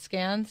brain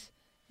scans.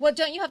 Well,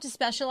 don't you have to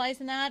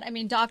specialize in that? I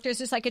mean, doctors,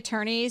 just like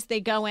attorneys,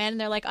 they go in and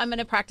they're like, I'm going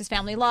to practice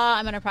family law.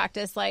 I'm going to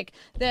practice like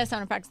this. I'm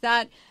going to practice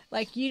that.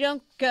 Like, you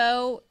don't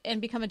go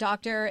and become a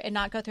doctor and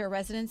not go through a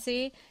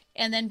residency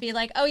and then be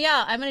like, oh,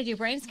 yeah, I'm going to do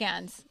brain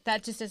scans.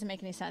 That just doesn't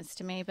make any sense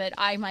to me, but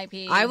I might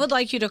be. I would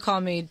like you to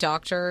call me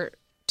Dr.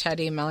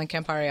 Teddy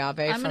Mellencamp-Ariave from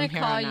here on out. I'm going to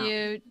call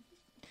you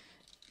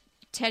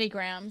Teddy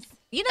Grams.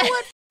 You know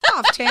what?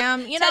 Off,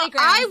 Tam. You know,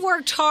 I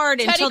worked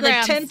hard until the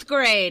 10th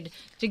grade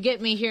to get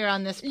me here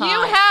on this pod.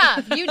 You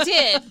have. You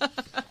did.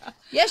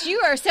 Yes, you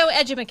are so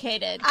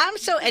educated. I'm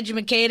so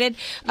educated.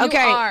 You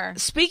Okay. are.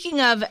 Speaking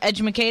of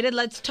educated,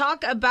 let's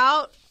talk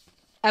about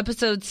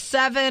episode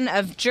 7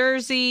 of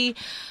Jersey.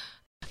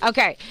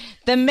 Okay.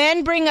 The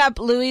men bring up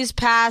Louis'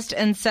 past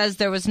and says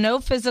there was no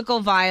physical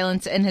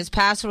violence in his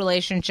past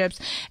relationships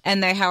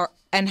and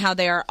how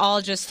they are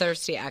all just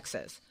thirsty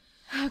exes.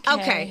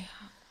 Okay.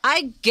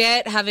 I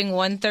get having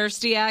one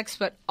thirsty ex,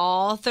 but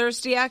all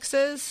thirsty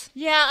exes?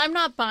 Yeah, I'm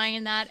not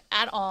buying that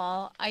at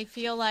all. I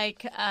feel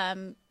like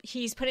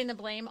he's putting the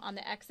blame on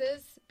the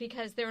exes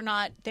because they're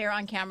not there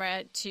on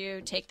camera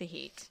to take the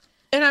heat.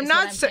 And I'm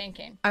not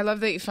thinking. I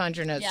love that you found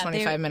your notes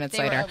 25 minutes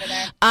they later. were over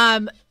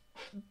there.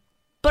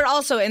 But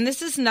also, and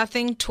this is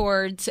nothing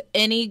towards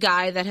any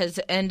guy that has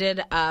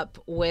ended up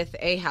with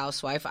a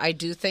housewife. I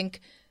do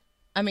think,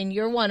 I mean,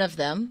 you're one of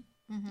them.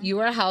 Mm-hmm. You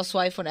were a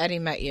housewife when Eddie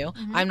met you.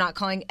 Mm-hmm. I'm not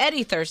calling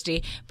Eddie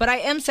thirsty, but I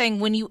am saying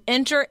when you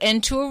enter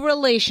into a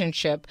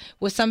relationship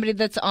with somebody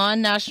that's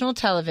on national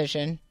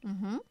television,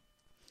 mm-hmm.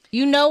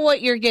 you know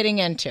what you're getting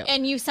into.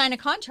 And you sign a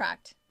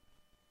contract.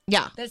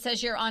 Yeah. That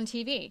says you're on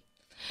TV.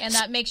 And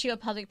that makes you a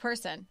public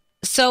person.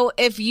 So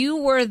if you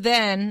were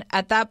then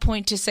at that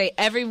point to say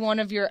every one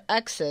of your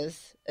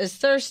exes is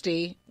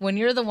thirsty when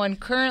you're the one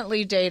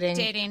currently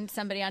dating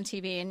somebody on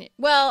TV, and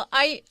well,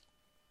 I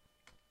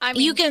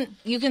mean,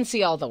 you can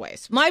see all the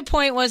ways. My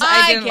point was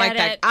I didn't like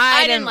that.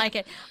 I didn't like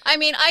it. I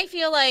mean, I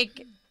feel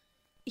like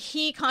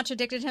he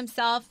contradicted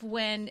himself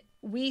when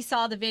we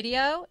saw the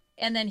video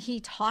and then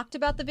he talked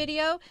about the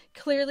video.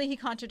 Clearly he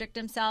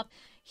contradicted himself.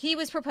 He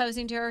was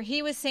proposing to her.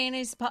 He was saying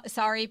he's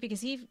sorry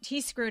because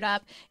he screwed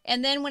up.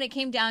 And then when it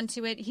came down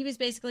to it, he was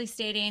basically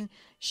stating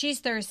she's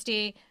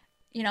thirsty.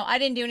 You know, I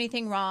didn't do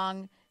anything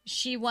wrong.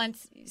 She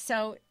wants,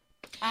 so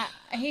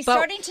he's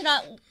starting to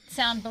not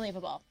sound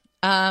believable.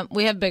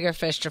 We have bigger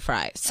fish to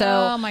fry. So,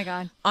 oh my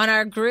God. On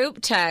our group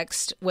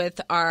text with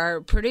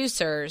our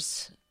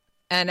producers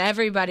and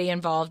everybody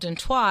involved in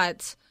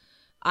Twats,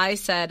 I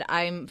said,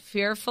 I'm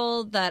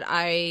fearful that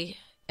I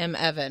am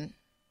Evan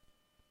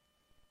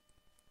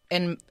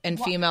in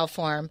female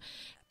form.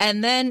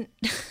 And then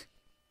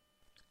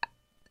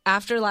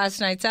after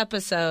last night's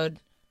episode,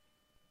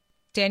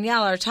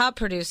 Danielle, our top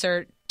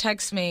producer,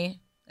 texts me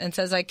and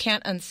says, I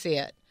can't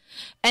unsee it.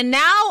 And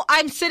now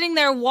I'm sitting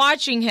there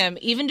watching him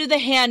even do the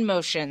hand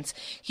motions.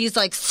 He's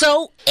like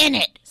so in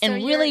it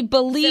and really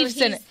believes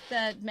in it.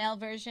 The male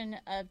version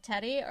of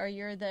Teddy, or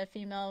you're the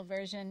female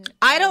version?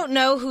 I don't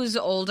know who's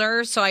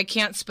older, so I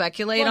can't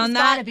speculate on that.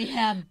 It's got to be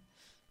him.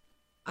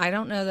 I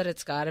don't know that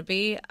it's got to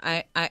be.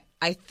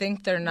 I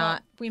think they're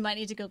not. Well, we might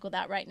need to Google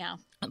that right now.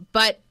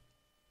 But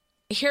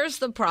here's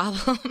the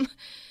problem.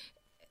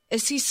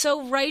 Is he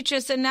so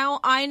righteous? And now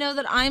I know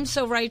that I'm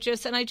so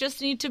righteous, and I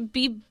just need to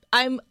be.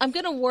 I'm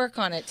going to work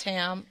on it,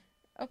 Tam.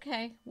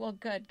 Okay. Well,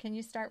 good. Can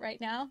you start right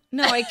now?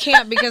 No, I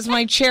can't because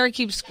my chair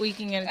keeps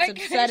squeaking and it's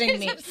upsetting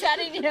me. It's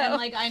upsetting you.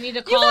 And I need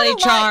to call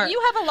HR.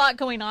 You have a lot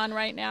going on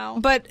right now.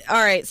 But all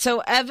right,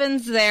 so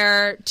Evan's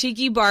there.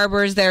 Tiki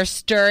Barber's there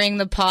stirring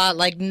the pot.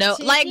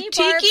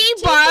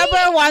 Tiki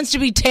Barber wants to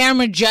be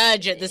Tamara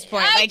Judge at this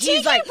point.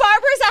 Tiki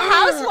Barber's a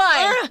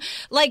housewife.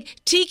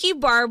 Tiki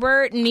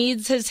Barber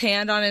needs his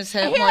hand on his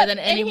hip more than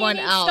anyone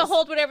else. To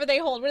hold whatever they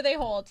hold. What do they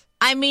hold?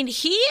 I mean,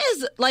 he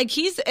is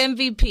he's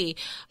MVP.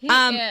 He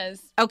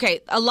is.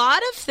 Okay, a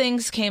lot of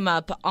things came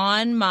up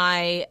on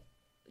my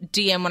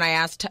DM when I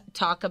asked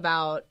talk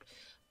about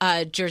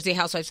Jersey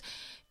Housewives.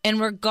 In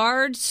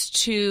regards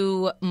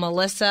to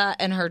Melissa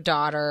and her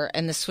daughter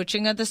and the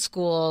switching of the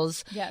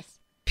schools, Yes.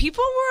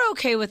 people were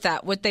okay with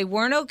that. What they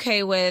weren't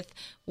okay with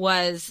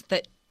was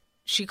that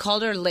she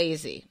called her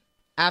lazy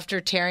after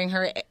tearing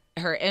her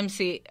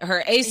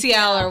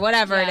ACL or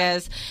whatever it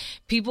is.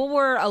 People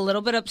were a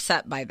little bit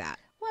upset by that.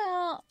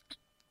 Well,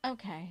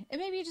 okay. It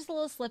may be just a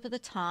little slip of the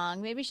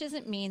tongue. Maybe she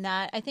doesn't mean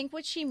that. I think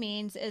what she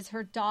means is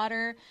her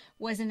daughter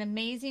was an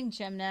amazing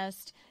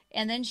gymnast,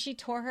 and then she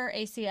tore her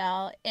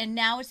ACL, and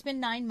now it's been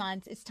 9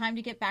 months. It's time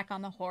to get back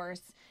on the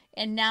horse.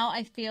 And now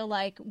I feel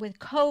like with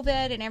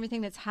COVID and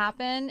everything that's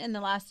happened in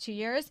the last 2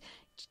 years,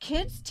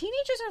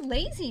 teenagers are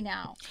lazy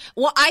now.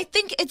 Well, I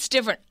think it's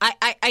different.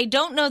 I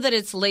don't know that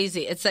it's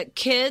lazy. It's that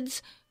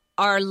kids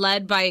are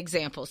led by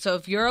example. So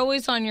if you're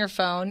always on your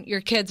phone,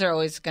 your kids are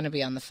always going to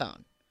be on the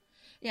phone.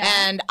 Yeah.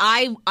 And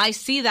I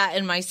see that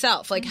in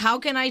myself. Like, how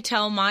can I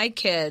tell my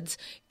kids,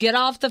 get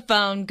off the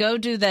phone, go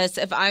do this,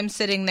 if I'm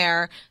sitting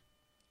there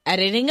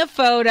editing a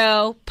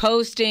photo,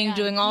 posting,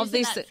 doing all of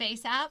these things.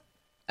 Face app?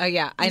 Oh,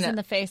 yeah, I know. Using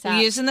the Face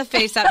app. Using the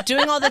Face app,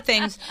 doing all the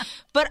things.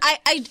 But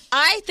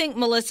I think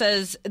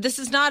this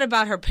is not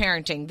about her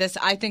parenting.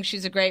 I think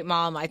she's a great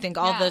mom. I think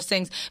all those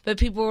things. But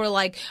people were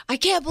like, I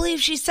can't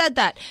believe she said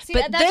that. See,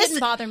 but that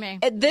didn't bother me.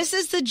 This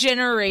is the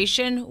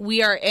generation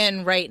we are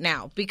in right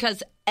now,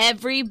 because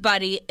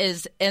everybody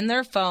is in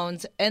their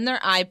phones, in their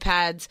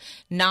iPads,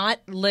 not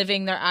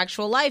living their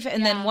actual life.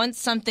 And then once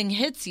something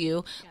hits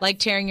you, like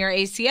tearing your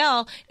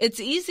ACL, it's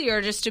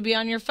easier just to be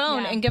on your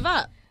phone and give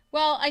up.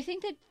 Well, I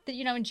think that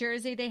in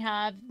Jersey they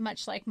have,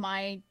 much like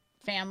my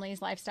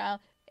family's lifestyle,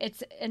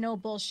 it's a no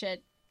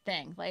bullshit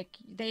thing. Like,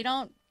 they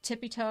don't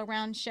tippy-toe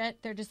around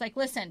shit. They're just like,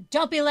 listen,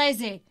 don't be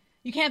lazy.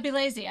 You can't be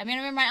lazy. I mean, I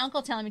remember my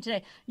uncle telling me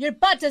today, your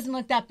butt doesn't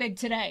look that big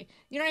today.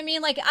 You know what I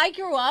mean? Like, I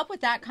grew up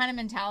with that kind of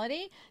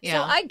mentality. Yeah.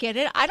 So I get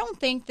it. I don't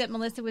think that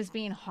Melissa was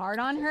being hard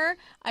on her.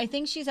 I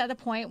think she's at a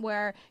point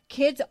where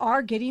kids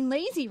are getting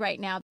lazy right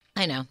now.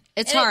 I know.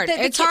 It's hard.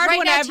 It's hard right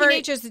whenever now,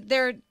 teenagers,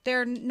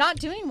 they're not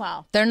doing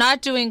well. They're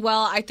not doing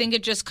well. I think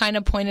it just kind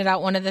of pointed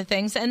out one of the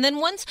things. And then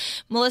once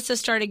Melissa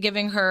started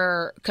giving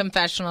her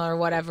confessional or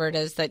whatever it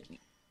is that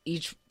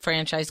each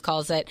franchise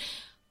calls it,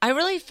 I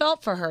really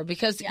felt for her,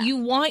 because you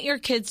want your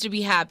kids to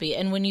be happy.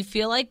 And when you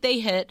feel like they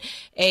hit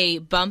a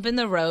bump in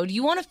the road,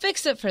 you want to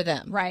fix it for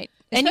them. Right.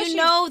 And you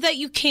know that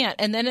you can't.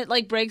 And then it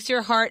like breaks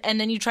your heart. And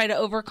then you try to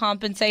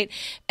overcompensate.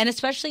 And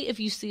especially if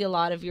you see a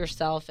lot of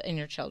yourself in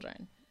your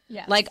children.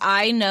 Yes. Like,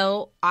 I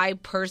know, I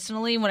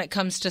personally, when it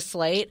comes to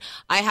Slate,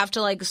 I have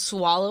to like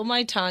swallow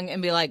my tongue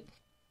and be like,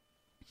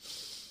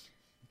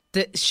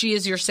 she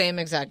is your same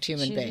exact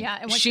human being. Yeah,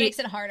 and which makes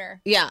it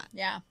harder. Yeah.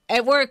 Yeah.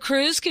 And where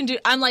Cruz can do,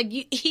 I'm like,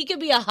 he could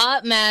be a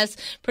hot mess,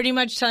 pretty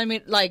much telling me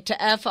like to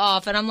F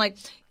off. And I'm like,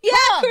 yeah,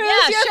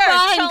 Cruz, you're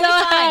fine, totally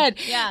go ahead.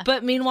 Yeah.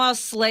 But meanwhile,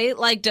 Slate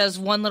like does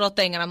one little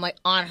thing and I'm like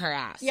on her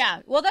ass.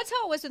 Yeah. Well, that's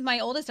how it was with my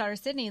oldest daughter,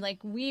 Sydney. Like,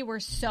 we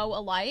were so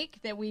alike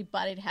that we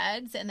butted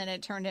heads, and then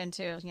it turned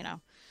into,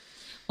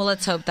 Well,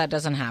 let's hope that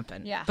doesn't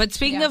happen. Yeah. But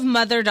speaking of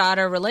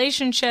mother-daughter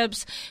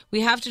relationships,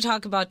 we have to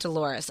talk about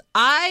Dolores.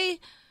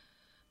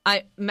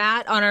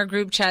 Matt on our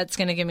group chat's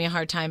going to give me a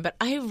hard time, but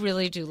I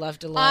really do love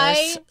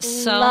Dolores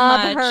so much.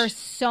 I love her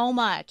so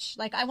much.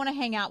 Like, I want to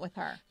hang out with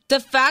her. The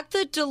fact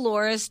that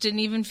Dolores didn't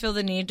even feel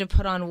the need to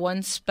put on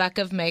one speck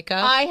of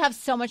makeup. I have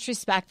so much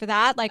respect for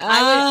that. Like,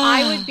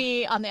 I would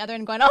be on the other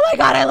end going, oh my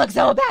God, I look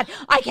so bad.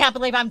 I can't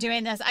believe I'm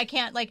doing this. I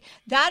can't. Like,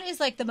 that is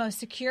like the most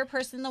secure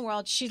person in the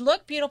world. She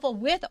looked beautiful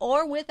with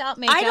or without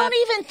makeup. I don't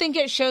even think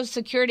it shows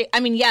security.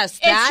 I mean, yes,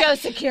 it shows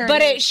security.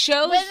 But it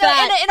shows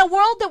that. In a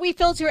world that we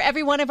filter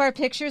every one of our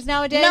pictures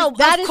nowadays, no,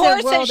 that of is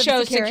course a world it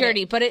shows of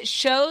security. But it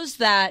shows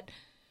that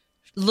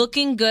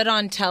looking good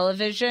on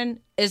television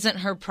isn't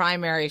her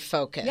primary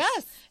focus.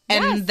 Yes.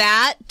 And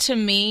that, to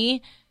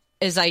me,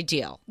 is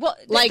ideal. Well,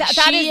 like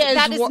that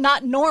is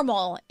not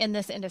normal in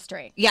this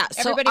industry. Yeah,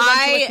 so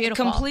I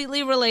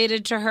completely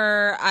related to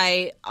her.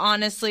 I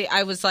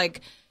was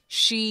like,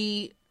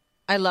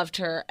 I loved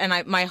her,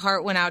 and my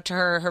heart went out to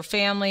her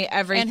family,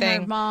 everything.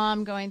 And her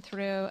mom going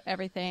through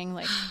everything.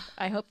 Like,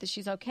 I hope that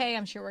she's okay.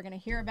 I'm sure we're going to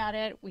hear about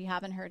it. We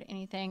haven't heard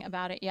anything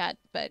about it yet,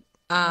 but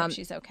I hope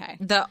she's okay.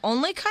 The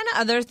only kind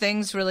of other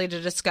things really to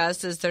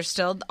discuss is there's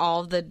still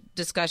all the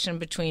discussion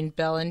between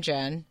Bill and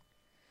Jen.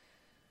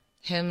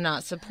 Him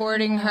not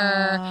supporting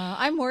her.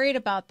 I'm worried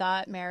about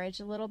that marriage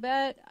a little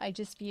bit. I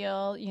just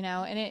feel,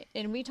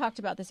 and we talked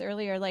about this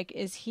earlier, like,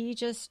 is he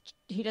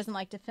doesn't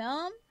like to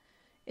film?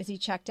 Is he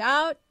checked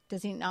out?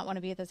 Does he not want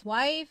to be with his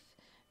wife?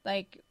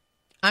 Like,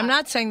 I'm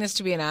not saying this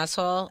to be an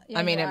asshole. Yeah,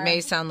 I mean, it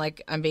may sound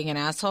like I'm being an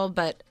asshole,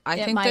 but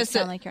I think this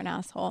sound like you're an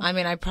asshole. I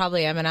mean, I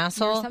probably am an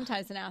asshole. You're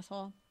sometimes an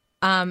asshole.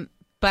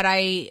 But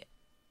I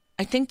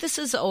think this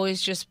has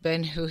always just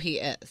been who he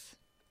is.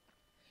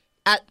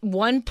 At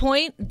one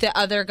point, the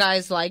other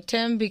guys liked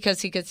him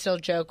because he could still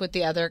joke with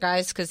the other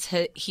guys because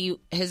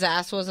his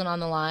ass wasn't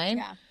on the line.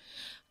 Yeah.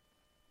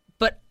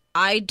 But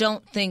I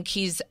don't think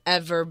he's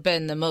ever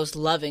been the most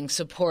loving,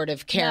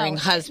 supportive, caring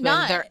husband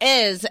not. there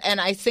is.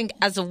 And I think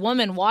as a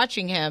woman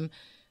watching him,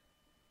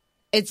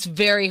 it's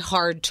very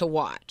hard to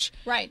watch.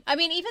 Right. I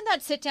mean, even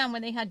that sit down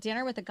when they had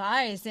dinner with the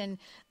guys, and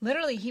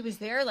literally he was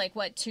there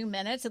 2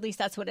 minutes. At least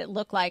that's what it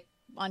looked like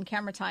on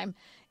camera time.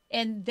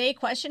 And they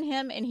questioned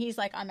him, and he's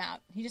like, "I'm out."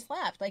 He just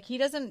left. Like he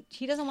doesn't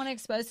want to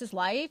expose his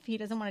life. He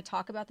doesn't want to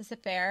talk about this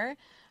affair.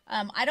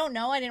 I don't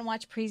know. I didn't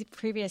watch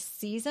previous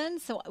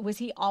seasons, so was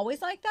he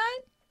always like that?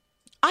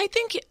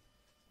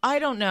 I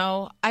don't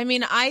know. I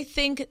mean, I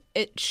think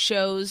it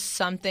shows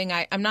something.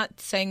 I'm not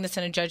saying this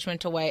in a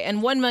judgmental way.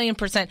 And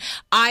 1,000,000%,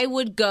 I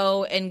would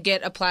go and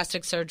get a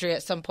plastic surgery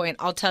at some point.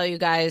 I'll tell you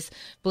guys,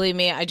 believe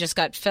me, I just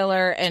got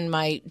filler in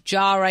my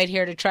jaw right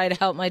here to try to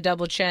help my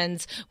double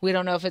chins. We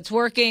don't know if it's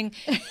working.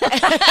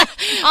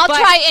 I'll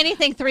try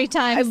anything 3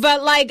 times.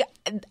 But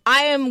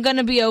I am going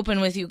to be open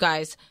with you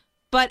guys.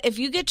 But if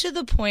you get to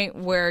the point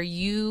where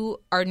you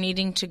are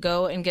needing to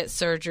go and get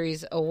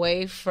surgeries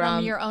away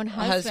from your own a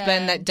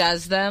husband that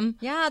does them.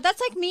 Yeah,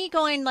 that's like me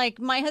going,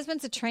 my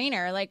husband's a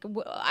trainer.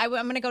 I'm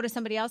going to go to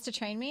somebody else to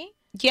train me.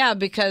 Yeah,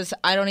 because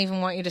I don't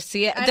even want you to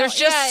see it.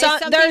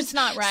 There's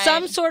not right.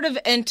 Some sort of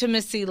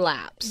intimacy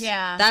lapse.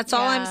 Yeah. That's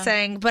all I'm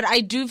saying. But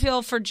I do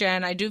feel for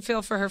Jen. I do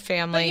feel for her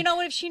family. But you know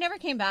what? If she never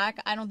came back,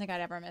 I don't think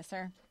I'd ever miss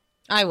her.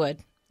 I would.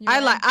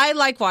 I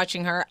like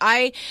watching her.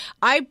 I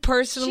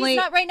personally. She's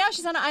not right now.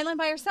 She's on an island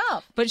by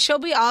herself. But she'll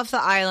be off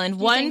the island.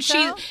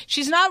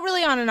 She's not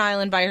really on an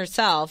island by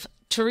herself.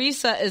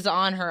 Teresa is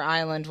on her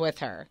island with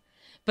her.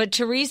 But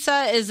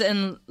Teresa is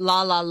in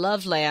La La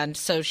Love Land,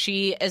 so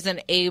she isn't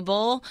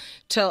able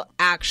to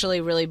actually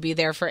really be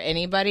there for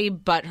anybody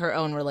but her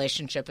own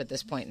relationship at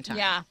this point in time.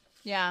 Yeah.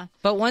 Yeah.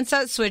 But once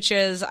that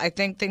switches, I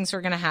think things are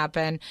going to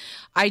happen.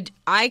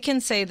 I can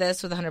say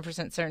this with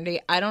 100% certainty.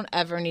 I don't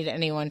ever need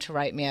anyone to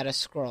write me out a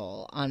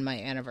scroll on my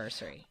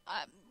anniversary.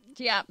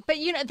 Yeah. But,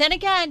 then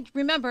again,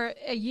 remember,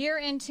 a year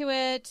into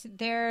it,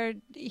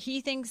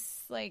 he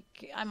thinks,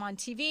 I'm on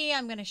TV.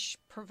 I'm going to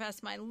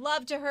profess my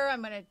love to her.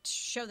 I'm going to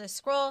show this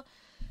scroll.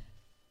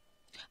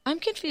 I'm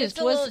confused.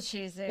 It's a little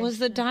cheesy. Was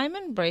the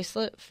diamond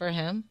bracelet for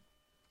him?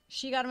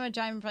 She got him a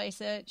diamond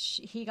bracelet.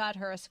 He got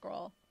her a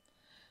scroll.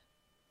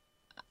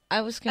 I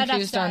was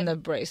confused on the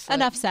bracelet.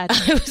 Enough said.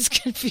 I was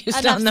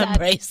confused on the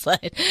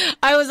bracelet.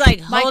 I was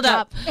like, hold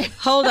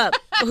up.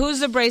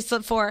 Who's the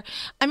bracelet for?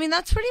 I mean,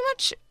 that's pretty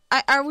much.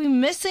 Are we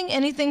missing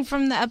anything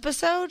from the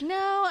episode?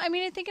 No. I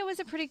mean, I think it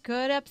was a pretty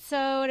good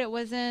episode. It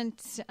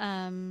wasn't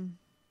one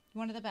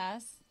of the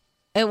best.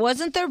 It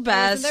wasn't their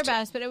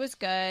best. But it was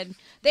good.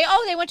 They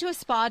went to a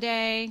spa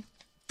day.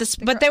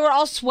 But they were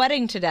all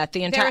sweating to death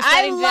the entire.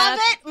 I love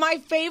it. My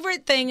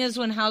favorite thing is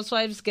when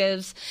Housewives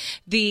gives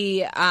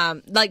the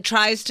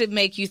tries to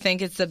make you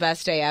think it's the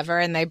best day ever,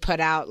 and they put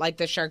out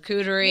the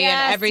charcuterie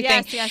and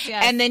everything. Yes.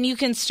 And then you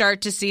can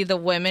start to see the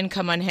women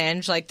come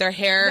unhinged, their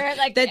hair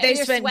that they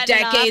spent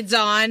decades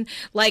on,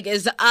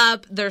 is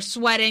up. They're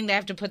sweating. They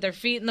have to put their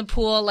feet in the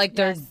pool,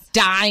 they're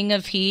dying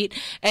of heat,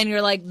 and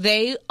you're like,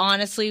 they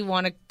honestly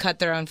want to cut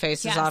their own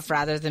faces off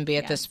rather than be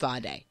at the spa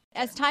day.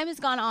 As time has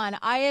gone on,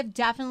 I have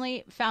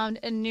definitely found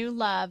a new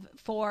love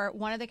for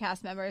one of the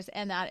cast members,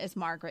 and that is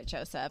Margaret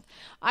Joseph.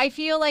 I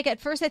feel like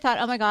at first I thought,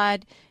 oh my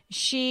God,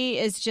 she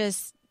is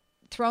just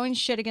throwing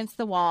shit against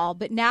the wall.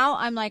 But now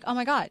I'm like, oh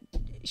my God,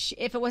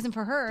 if it wasn't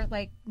for her,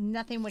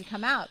 nothing would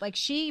come out.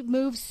 She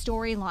moves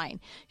storyline.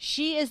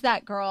 She is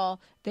that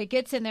girl that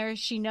gets in there.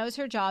 She knows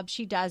her job.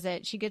 She does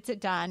it. She gets it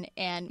done.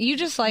 And you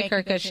just like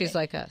her because she's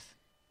like us.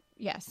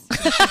 Yes.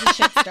 She's a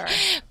shit stirrer.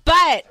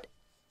 But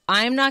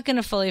I'm not going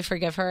to fully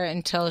forgive her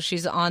until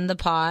she's on the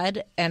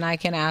pod and I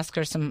can ask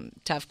her some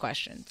tough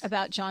questions.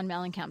 About John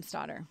Mellencamp's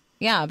daughter.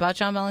 Yeah, about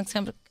John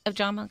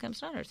Mellencamp's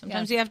daughter.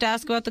 Sometimes you have to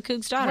ask about the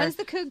Coug's daughter. When's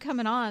the Coug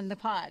coming on the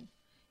pod?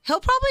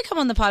 He'll probably come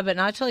on the pod, but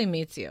not till he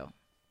meets you.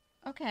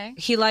 Okay.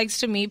 He likes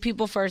to meet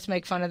people first,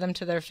 make fun of them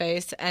to their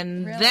face,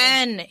 and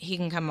then he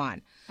can come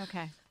on.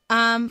 Okay.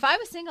 If I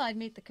was single, I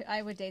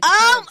would date the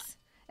Cougs.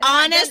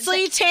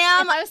 Honestly,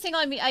 Tam, if I was single,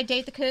 I'd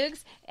date the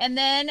Cougs, and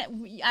then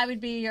I would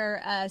be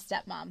your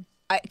stepmom.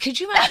 Could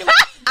you imagine?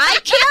 I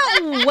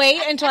can't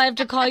wait until I have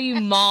to call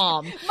you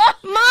Mom. Mommy!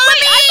 Wait,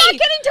 I'm not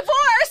getting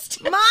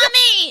divorced!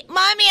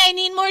 Mommy, I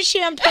need more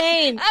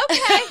champagne.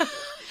 Okay.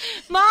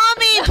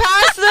 Mommy,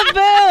 pass the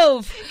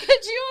booth.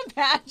 Could you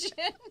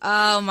imagine?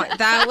 Oh, my,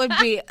 that would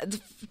be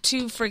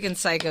 2 freaking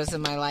psychos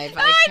in my life.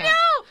 I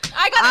know.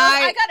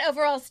 I got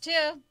overalls, too.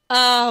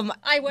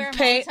 I wear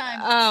them all the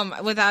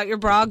time. Without your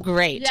bra,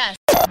 great. Yes.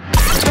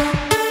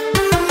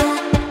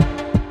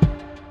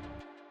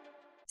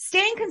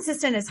 Staying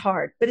consistent is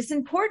hard, but it's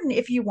important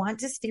if you want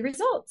to see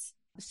results.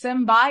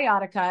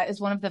 Symbiotica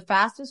is one of the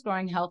fastest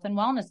growing health and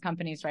wellness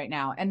companies right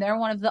now, and they're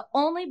one of the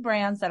only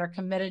brands that are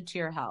committed to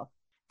your health.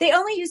 They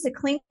only use the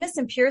cleanest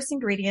and purest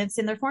ingredients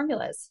in their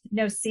formulas.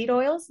 No seed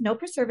oils, no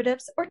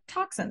preservatives, or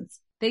toxins.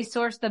 They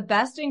source the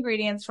best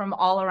ingredients from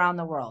all around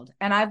the world,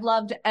 and I've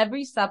loved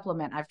every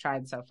supplement I've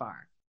tried so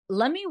far.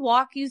 Let me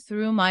walk you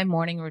through my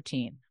morning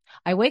routine.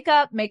 I wake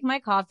up, make my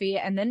coffee,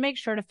 and then make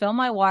sure to fill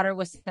my water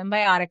with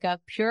Symbiotica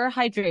Pure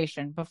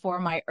Hydration before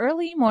my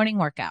early morning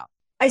workout.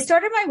 I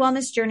started my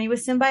wellness journey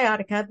with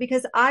Symbiotica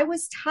because I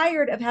was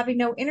tired of having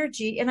no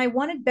energy and I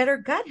wanted better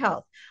gut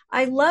health.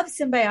 I love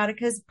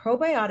Symbiotica's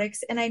probiotics,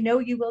 and I know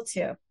you will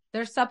too.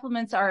 Their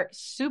supplements are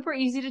super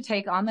easy to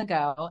take on the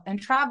go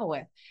and travel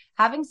with.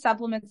 Having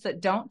supplements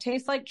that don't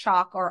taste like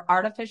chalk or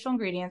artificial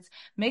ingredients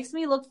makes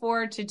me look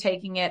forward to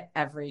taking it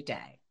every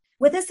day.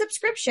 With a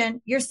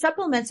subscription, your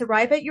supplements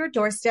arrive at your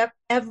doorstep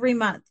every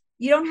month.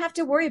 You don't have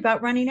to worry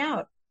about running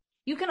out.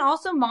 You can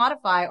also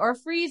modify or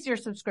freeze your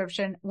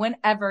subscription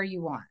whenever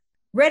you want.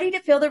 Ready to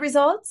feel the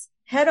results?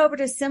 Head over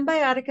to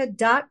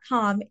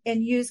Symbiotica.com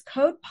and use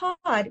code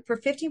POD for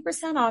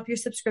 15% off your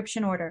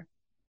subscription order.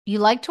 You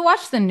like to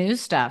watch the new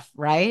stuff,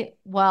 right?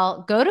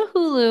 Well, go to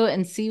Hulu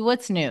and see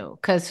what's new,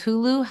 because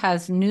Hulu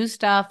has new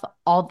stuff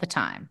all the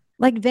time.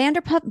 Like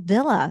Vanderpump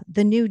Villa,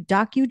 the new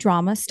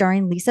docudrama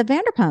starring Lisa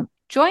Vanderpump.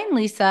 Join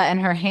Lisa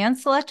and her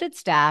hand-selected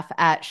staff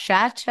at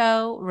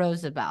Chateau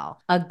Rosabelle,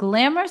 a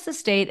glamorous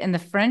estate in the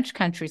French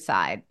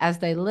countryside, as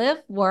they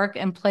live, work,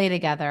 and play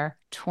together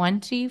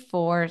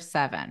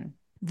 24/7.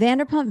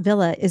 Vanderpump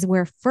Villa is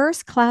where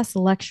first-class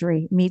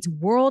luxury meets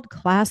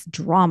world-class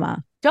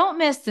drama. Don't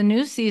miss the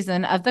new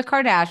season of The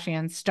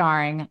Kardashians,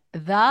 starring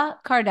The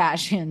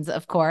Kardashians,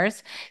 of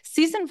course.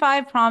 Season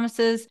 5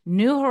 promises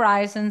new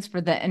horizons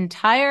for the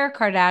entire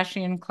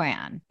Kardashian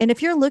clan. And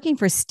if you're looking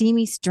for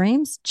steamy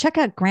streams, check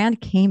out Grand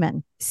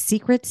Cayman,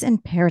 Secrets in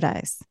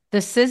Paradise.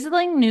 The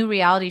sizzling new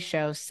reality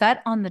show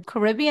set on the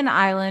Caribbean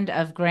island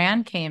of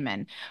Grand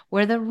Cayman,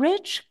 where the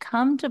rich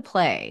come to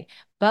play.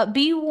 But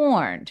be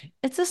warned,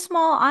 it's a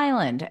small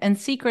island and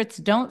secrets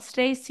don't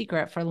stay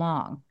secret for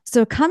long.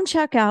 So come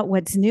check out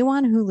what's new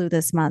on Hulu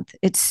this month.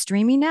 It's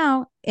streaming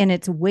now and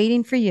it's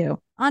waiting for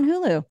you on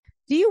Hulu.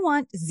 Do you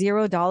want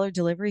 $0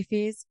 delivery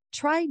fees?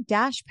 Try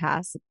Dash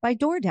Pass by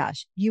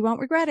DoorDash. You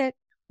won't regret it.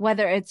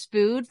 Whether it's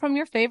food from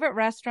your favorite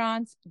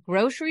restaurants,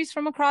 groceries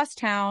from across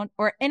town,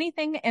 or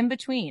anything in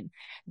between,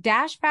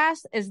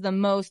 DashPass is the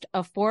most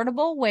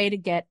affordable way to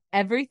get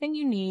everything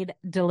you need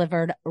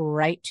delivered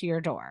right to your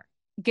door.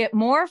 Get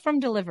more from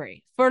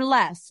delivery for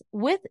less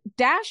with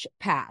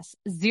DashPass.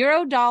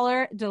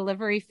 $0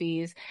 delivery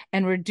fees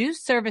and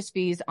reduced service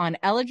fees on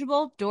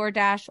eligible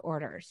DoorDash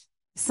orders.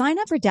 Sign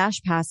up for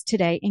Dash Pass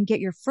today and get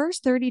your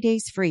first 30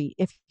 days free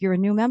if you're a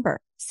new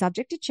member.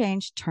 Subject to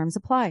change, terms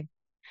apply.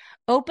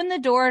 Open the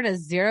door to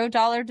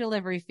 $0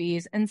 delivery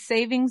fees and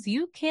savings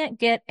you can't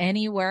get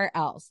anywhere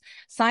else.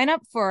 Sign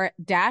up for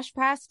Dash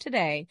Pass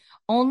today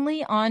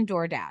only on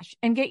DoorDash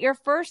and get your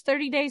first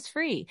 30 days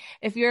free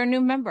if you're a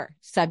new member.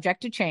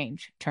 Subject to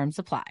change. Terms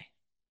apply.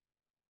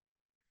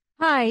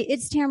 Hi,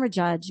 it's Tamara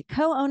Judge,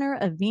 co-owner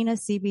of Vena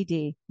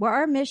CBD, where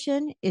our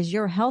mission is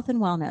your health and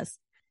wellness.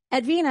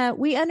 At Vena,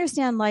 we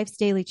understand life's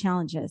daily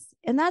challenges,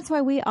 and that's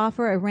why we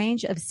offer a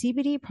range of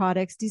CBD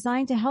products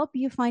designed to help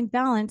you find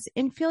balance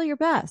and feel your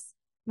best.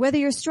 Whether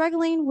you're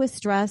struggling with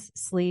stress,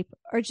 sleep,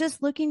 or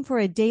just looking for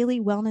a daily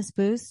wellness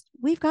boost,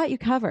 we've got you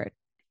covered.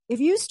 If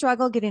you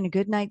struggle getting a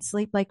good night's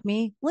sleep like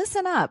me,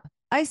 listen up.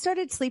 I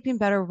started sleeping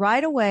better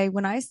right away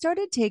when I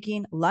started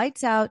taking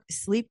Lights Out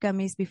sleep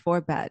gummies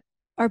before bed.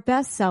 Our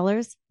best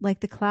sellers,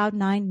 like the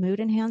Cloud9 Mood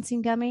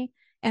Enhancing Gummy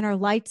and our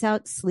Lights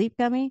Out Sleep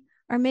Gummy,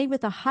 are made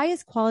with the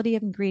highest quality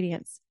of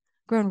ingredients,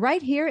 grown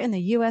right here in the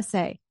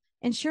USA,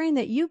 ensuring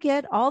that you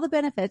get all the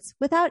benefits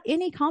without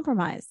any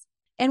compromise.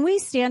 And we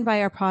stand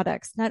by our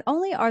products. Not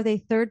only are they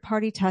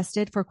third-party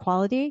tested for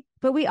quality,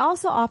 but we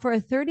also offer a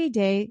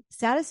 30-day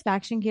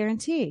satisfaction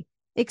guarantee.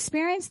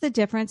 Experience the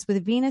difference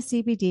with Vena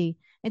CBD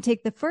and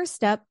take the first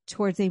step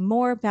towards a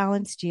more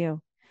balanced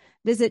you.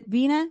 Visit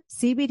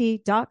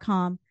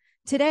venacbd.com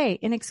today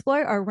and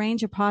explore our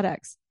range of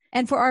products.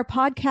 And for our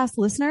podcast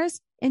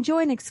listeners, enjoy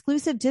an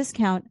exclusive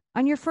discount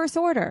on your first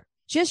order.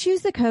 Just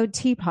use the code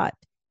TEAPOD,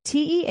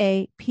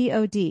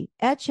 TEAPOD,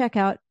 at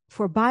checkout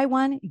for buy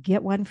one,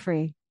 get one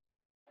free.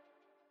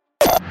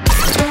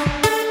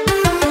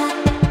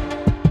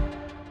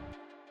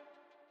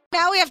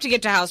 Now we have to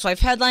get to Housewife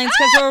headlines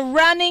because we're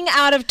running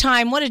out of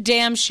time. What a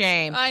damn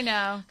shame. I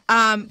know.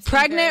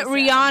 Pregnant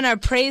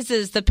Rihanna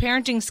praises the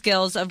parenting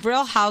skills of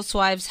Real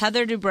Housewives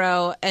Heather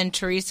Dubrow and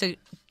Teresa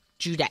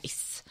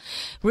Giudice.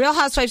 Real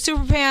Housewives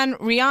superfan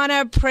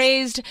Rihanna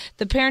praised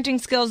the parenting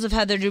skills of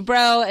Heather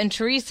Dubrow and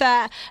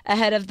Teresa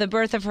ahead of the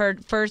birth of her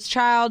first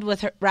child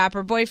with her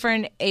rapper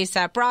boyfriend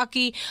A$AP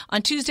Rocky.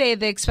 On Tuesday,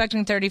 the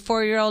expecting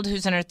 34-year-old,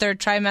 who's in her third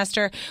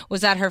trimester,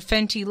 was at her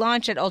Fenty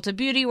launch at Ulta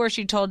Beauty, where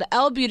she told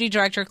Elle Beauty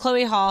director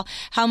Chloe Hall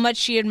how much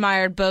she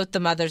admired both the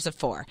mothers of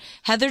four.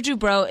 Heather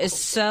Dubrow is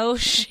so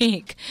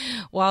chic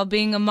while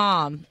being a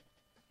mom.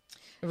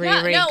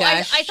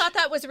 I thought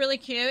that was really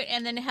cute.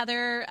 And then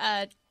Heather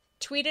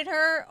tweeted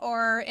her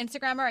or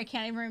Instagram her, I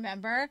can't even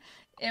remember.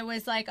 It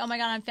was like, oh my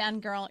God, I'm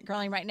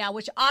fangirling right now,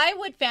 which I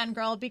would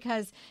fangirl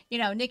because, you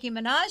know, Nicki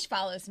Minaj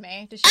follows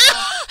me. Does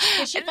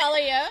she follow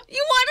you?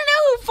 You want to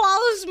know who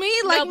follows me?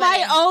 Like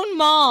Nobody. My own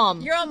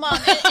mom. Your own mom.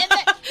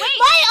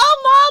 My own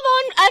mom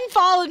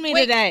unfollowed me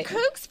today.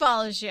 Kooks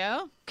follows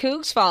you.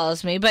 Cougs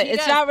follows me, but He it's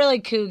does. not really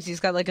Cougs. He's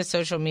got like a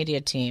social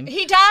media team.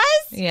 He does?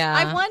 Yeah.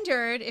 I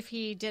wondered if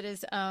he did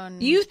his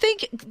own. You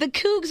think the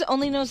Cougs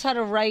only knows how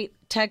to write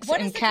text What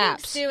in does the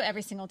caps? Cougs do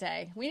every single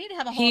day? We need to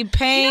have a whole. He paints,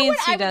 You know what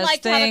he I would does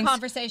like to have a things.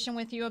 conversation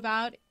with you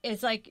about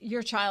is like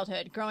your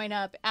childhood growing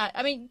up.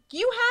 I mean,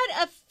 you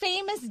had a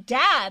famous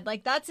dad.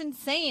 Like that's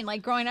insane.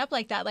 Like growing up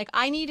like that. Like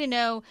I need to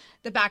know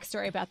the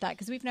backstory about that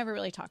because we've never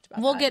really talked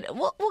about. We'll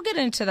that. get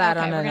into that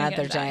Okay, on we're gonna another get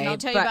into that. day. And I'll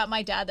tell you about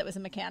my dad that was a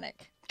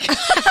mechanic.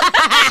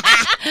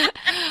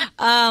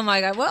 Oh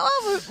my God! Well,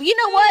 you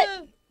know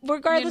what?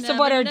 Regardless of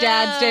what our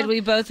dads did, we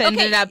both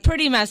ended up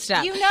pretty messed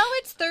up. You know,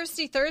 it's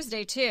Thirsty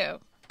Thursday too.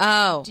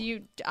 Oh, Do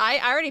you? I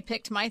already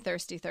picked my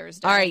Thirsty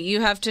Thursday. all right.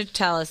 You have to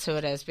tell us who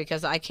it is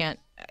because I can't.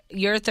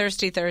 Your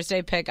Thirsty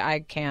Thursday pick, I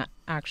can't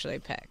actually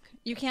pick.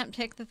 You can't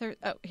pick the third.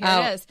 Oh, here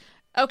it is.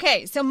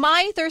 Okay, so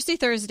my Thirsty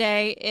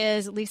Thursday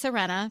is Lisa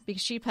Rinna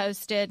because she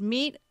posted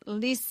meet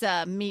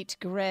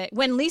Greg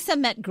when Lisa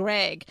met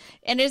Greg,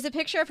 and it is a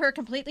picture of her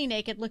completely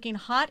naked, looking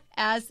hot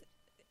as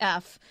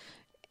F.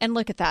 And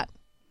look at that.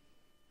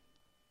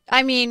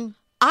 I mean,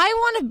 I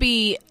want to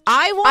be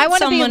someone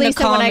to Lisa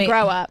call when me, I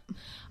grow up.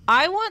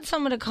 I want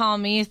someone to call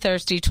me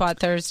Thirsty Twat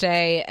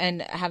Thursday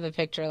and have a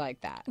picture like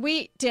that.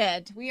 We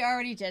did. We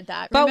already did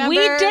that. But we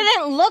Remember?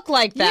 didn't look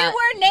like that. You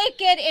were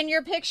naked in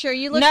your picture.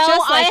 You looked no,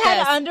 just like I had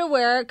this.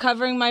 underwear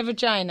covering my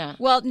vagina.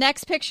 Well,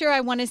 next picture, I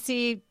want to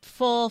see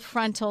full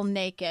frontal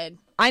naked.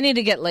 I need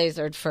to get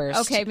lasered first.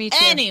 Okay, me too.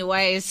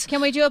 Anyways.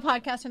 Can we do a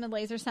podcast from the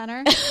Laser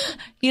Center?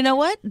 You know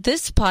what?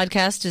 This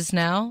podcast is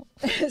now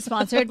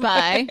Sponsored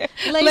by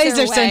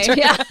Laser Center.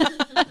 Yeah.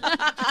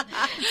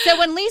 So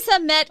when Lisa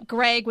met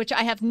Greg, which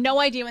I have no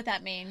idea what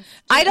that means.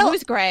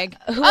 Who's Greg?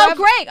 Whoever-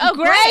 Greg. Oh,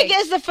 Greg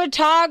is the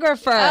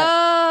photographer.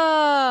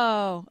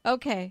 Oh,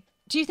 okay.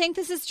 Do you think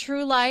this is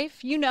true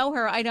life? You know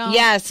her. I don't.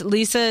 Yes,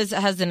 Lisa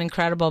has an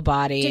incredible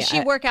body. Does she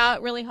work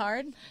out really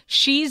hard?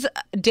 She's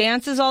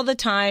dances all the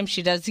time.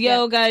 She does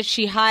yoga.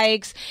 She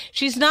hikes.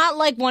 She's not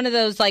like one of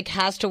those like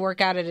has to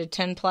work out at a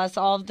 10 plus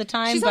all of the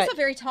time. She's but also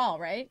very tall,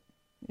 right?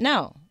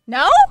 No.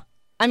 No?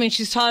 I mean,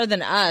 she's taller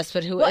than us,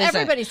 but Well, isn't?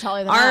 everybody's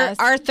taller than our, us.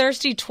 Our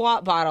Thirsty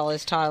Twat bottle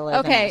is taller than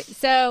Okay, us.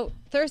 so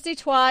Thirsty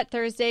Twat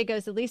Thursday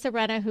goes to Lisa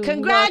Rinna, who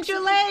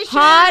Congratulations! looks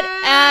hot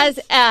as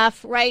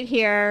F right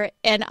here,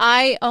 and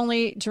I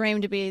only dream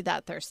to be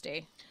that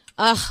thirsty.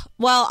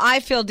 Well, I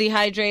feel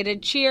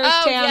dehydrated. Cheers,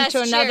 Oh, Tam, yes,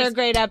 to another cheers.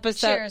 great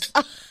episode. Cheers.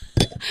 All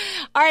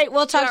right,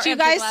 we'll talk our to you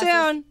empty guys glasses.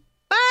 soon.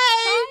 Bye.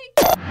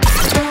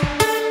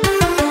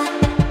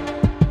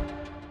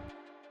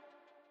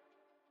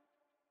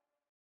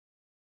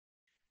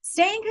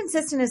 Staying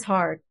consistent is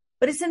hard,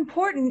 but it's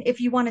important if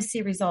you want to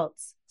see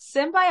results.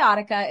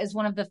 Symbiotica is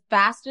one of the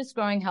fastest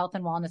growing health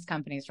and wellness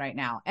companies right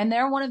now, and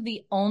they're one of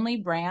the only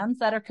brands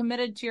that are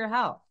committed to your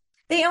health.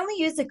 They only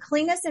use the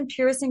cleanest and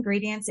purest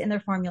ingredients in their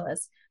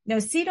formulas. No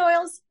seed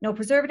oils, no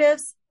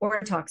preservatives,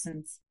 or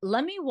toxins.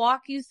 Let me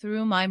walk you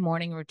through my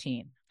morning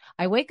routine.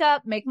 I wake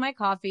up, make my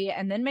coffee,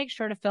 and then make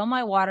sure to fill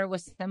my water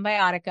with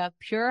Symbiotica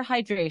Pure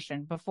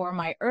Hydration before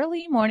my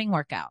early morning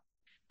workout.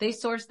 They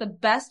source the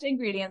best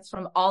ingredients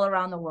from all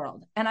around the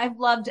world, and I've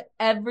loved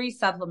every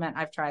supplement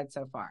I've tried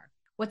so far.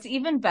 What's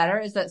even better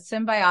is that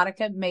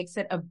Symbiotica makes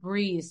it a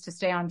breeze to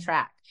stay on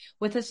track.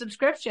 With a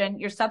subscription,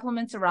 your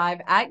supplements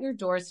arrive at your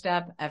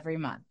doorstep every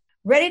month.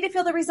 Ready to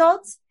feel the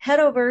results? Head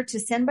over to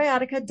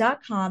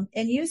Symbiotica.com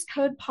and use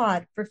code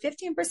POD for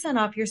 15%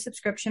 off your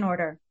subscription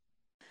order.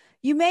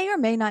 You may or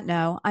may not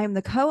know, I am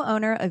the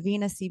co-owner of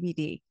Vena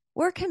CBD.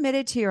 We're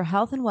committed to your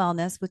health and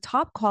wellness with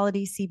top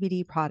quality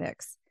CBD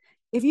products.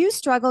 If you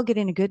struggle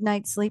getting a good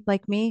night's sleep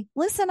like me,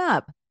 listen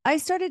up. I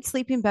started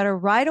sleeping better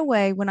right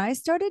away when I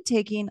started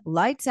taking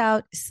Lights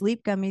Out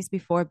sleep gummies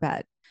before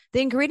bed. The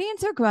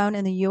ingredients are grown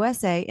in the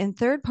USA and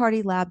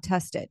third-party lab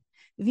tested.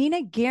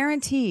 Vena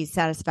guarantees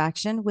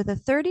satisfaction with a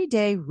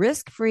 30-day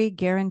risk-free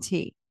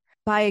guarantee.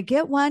 Buy a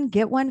get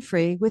one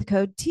free with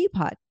code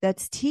TPOD.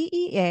 That's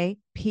TEAPOD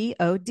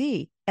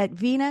at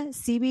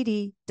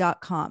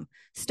venacbd.com.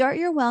 Start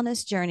your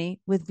wellness journey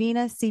with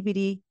Vena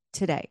CBD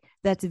today.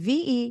 That's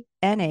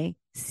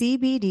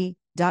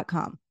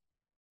VENACBD.com.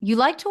 You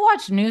like to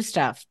watch new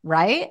stuff,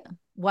 right?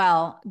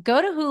 Well,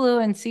 go to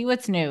Hulu and see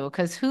what's new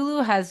because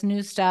Hulu has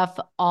new stuff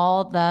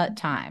all the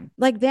time.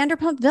 Like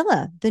Vanderpump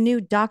Villa, the new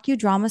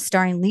docudrama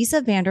starring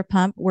Lisa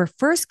Vanderpump, where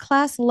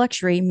first-class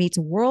luxury meets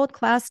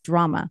world-class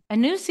drama. A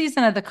new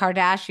season of The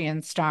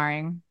Kardashians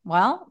starring,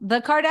 well, the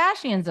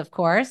Kardashians, of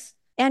course.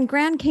 And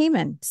Grand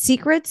Cayman,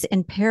 Secrets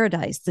in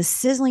Paradise, the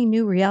sizzling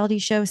new reality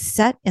show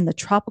set in the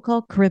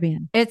tropical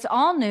Caribbean. It's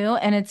all new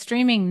and it's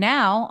streaming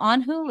now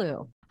on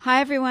Hulu. Hi,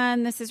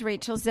 everyone. This is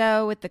Rachel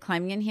Zoe with the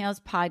Climbing in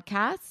Heels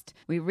podcast.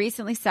 We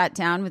recently sat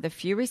down with a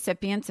few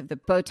recipients of the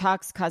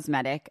Botox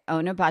Cosmetic,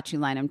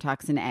 Onabotulinum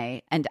Toxin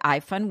A, and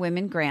iFund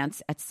Women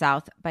grants at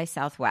South by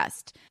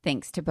Southwest,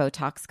 thanks to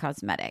Botox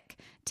Cosmetic.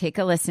 Take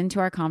a listen to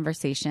our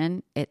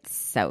conversation. It's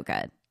so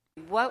good.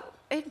 What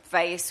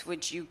advice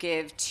would you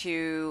give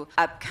to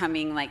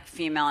upcoming like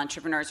female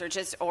entrepreneurs or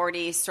just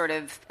already sort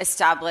of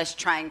established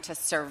trying to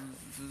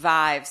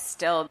survive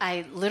still?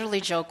 I literally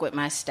joke with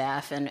my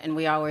staff, and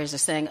we always are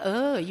saying,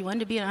 oh, you want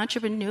to be an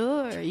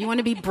entrepreneur? You want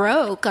to be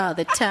broke all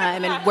the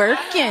time and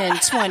working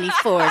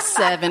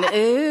 24/7?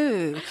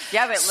 Ooh.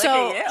 Yeah, but look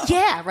at you.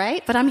 Yeah,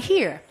 right? But I'm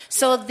here.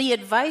 So the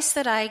advice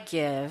that I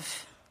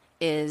give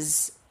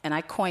is, and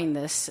I coined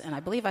this, and I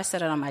believe I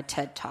said it on my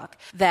TED Talk,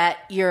 that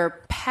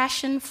your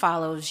passion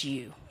follows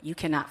you. You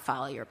cannot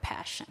follow your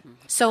passion.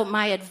 So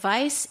my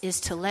advice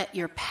is to let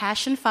your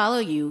passion follow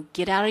you,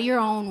 get out of your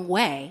own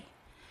way,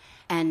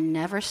 and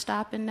never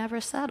stop and never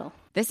settle.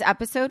 This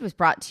episode was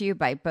brought to you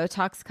by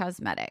Botox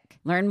Cosmetic.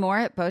 Learn more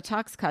at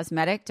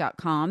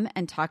BotoxCosmetic.com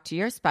and talk to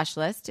your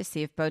specialist to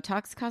see if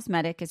Botox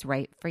Cosmetic is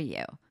right for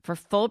you. For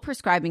full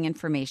prescribing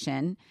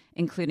information,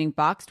 including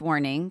boxed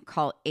warning,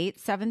 call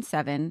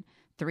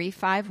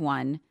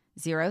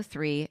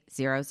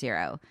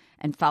 877-351-0300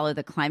 and follow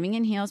the Climbing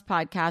in Heels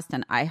podcast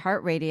on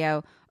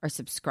iHeartRadio or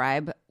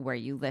subscribe where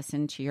you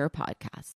listen to your podcast.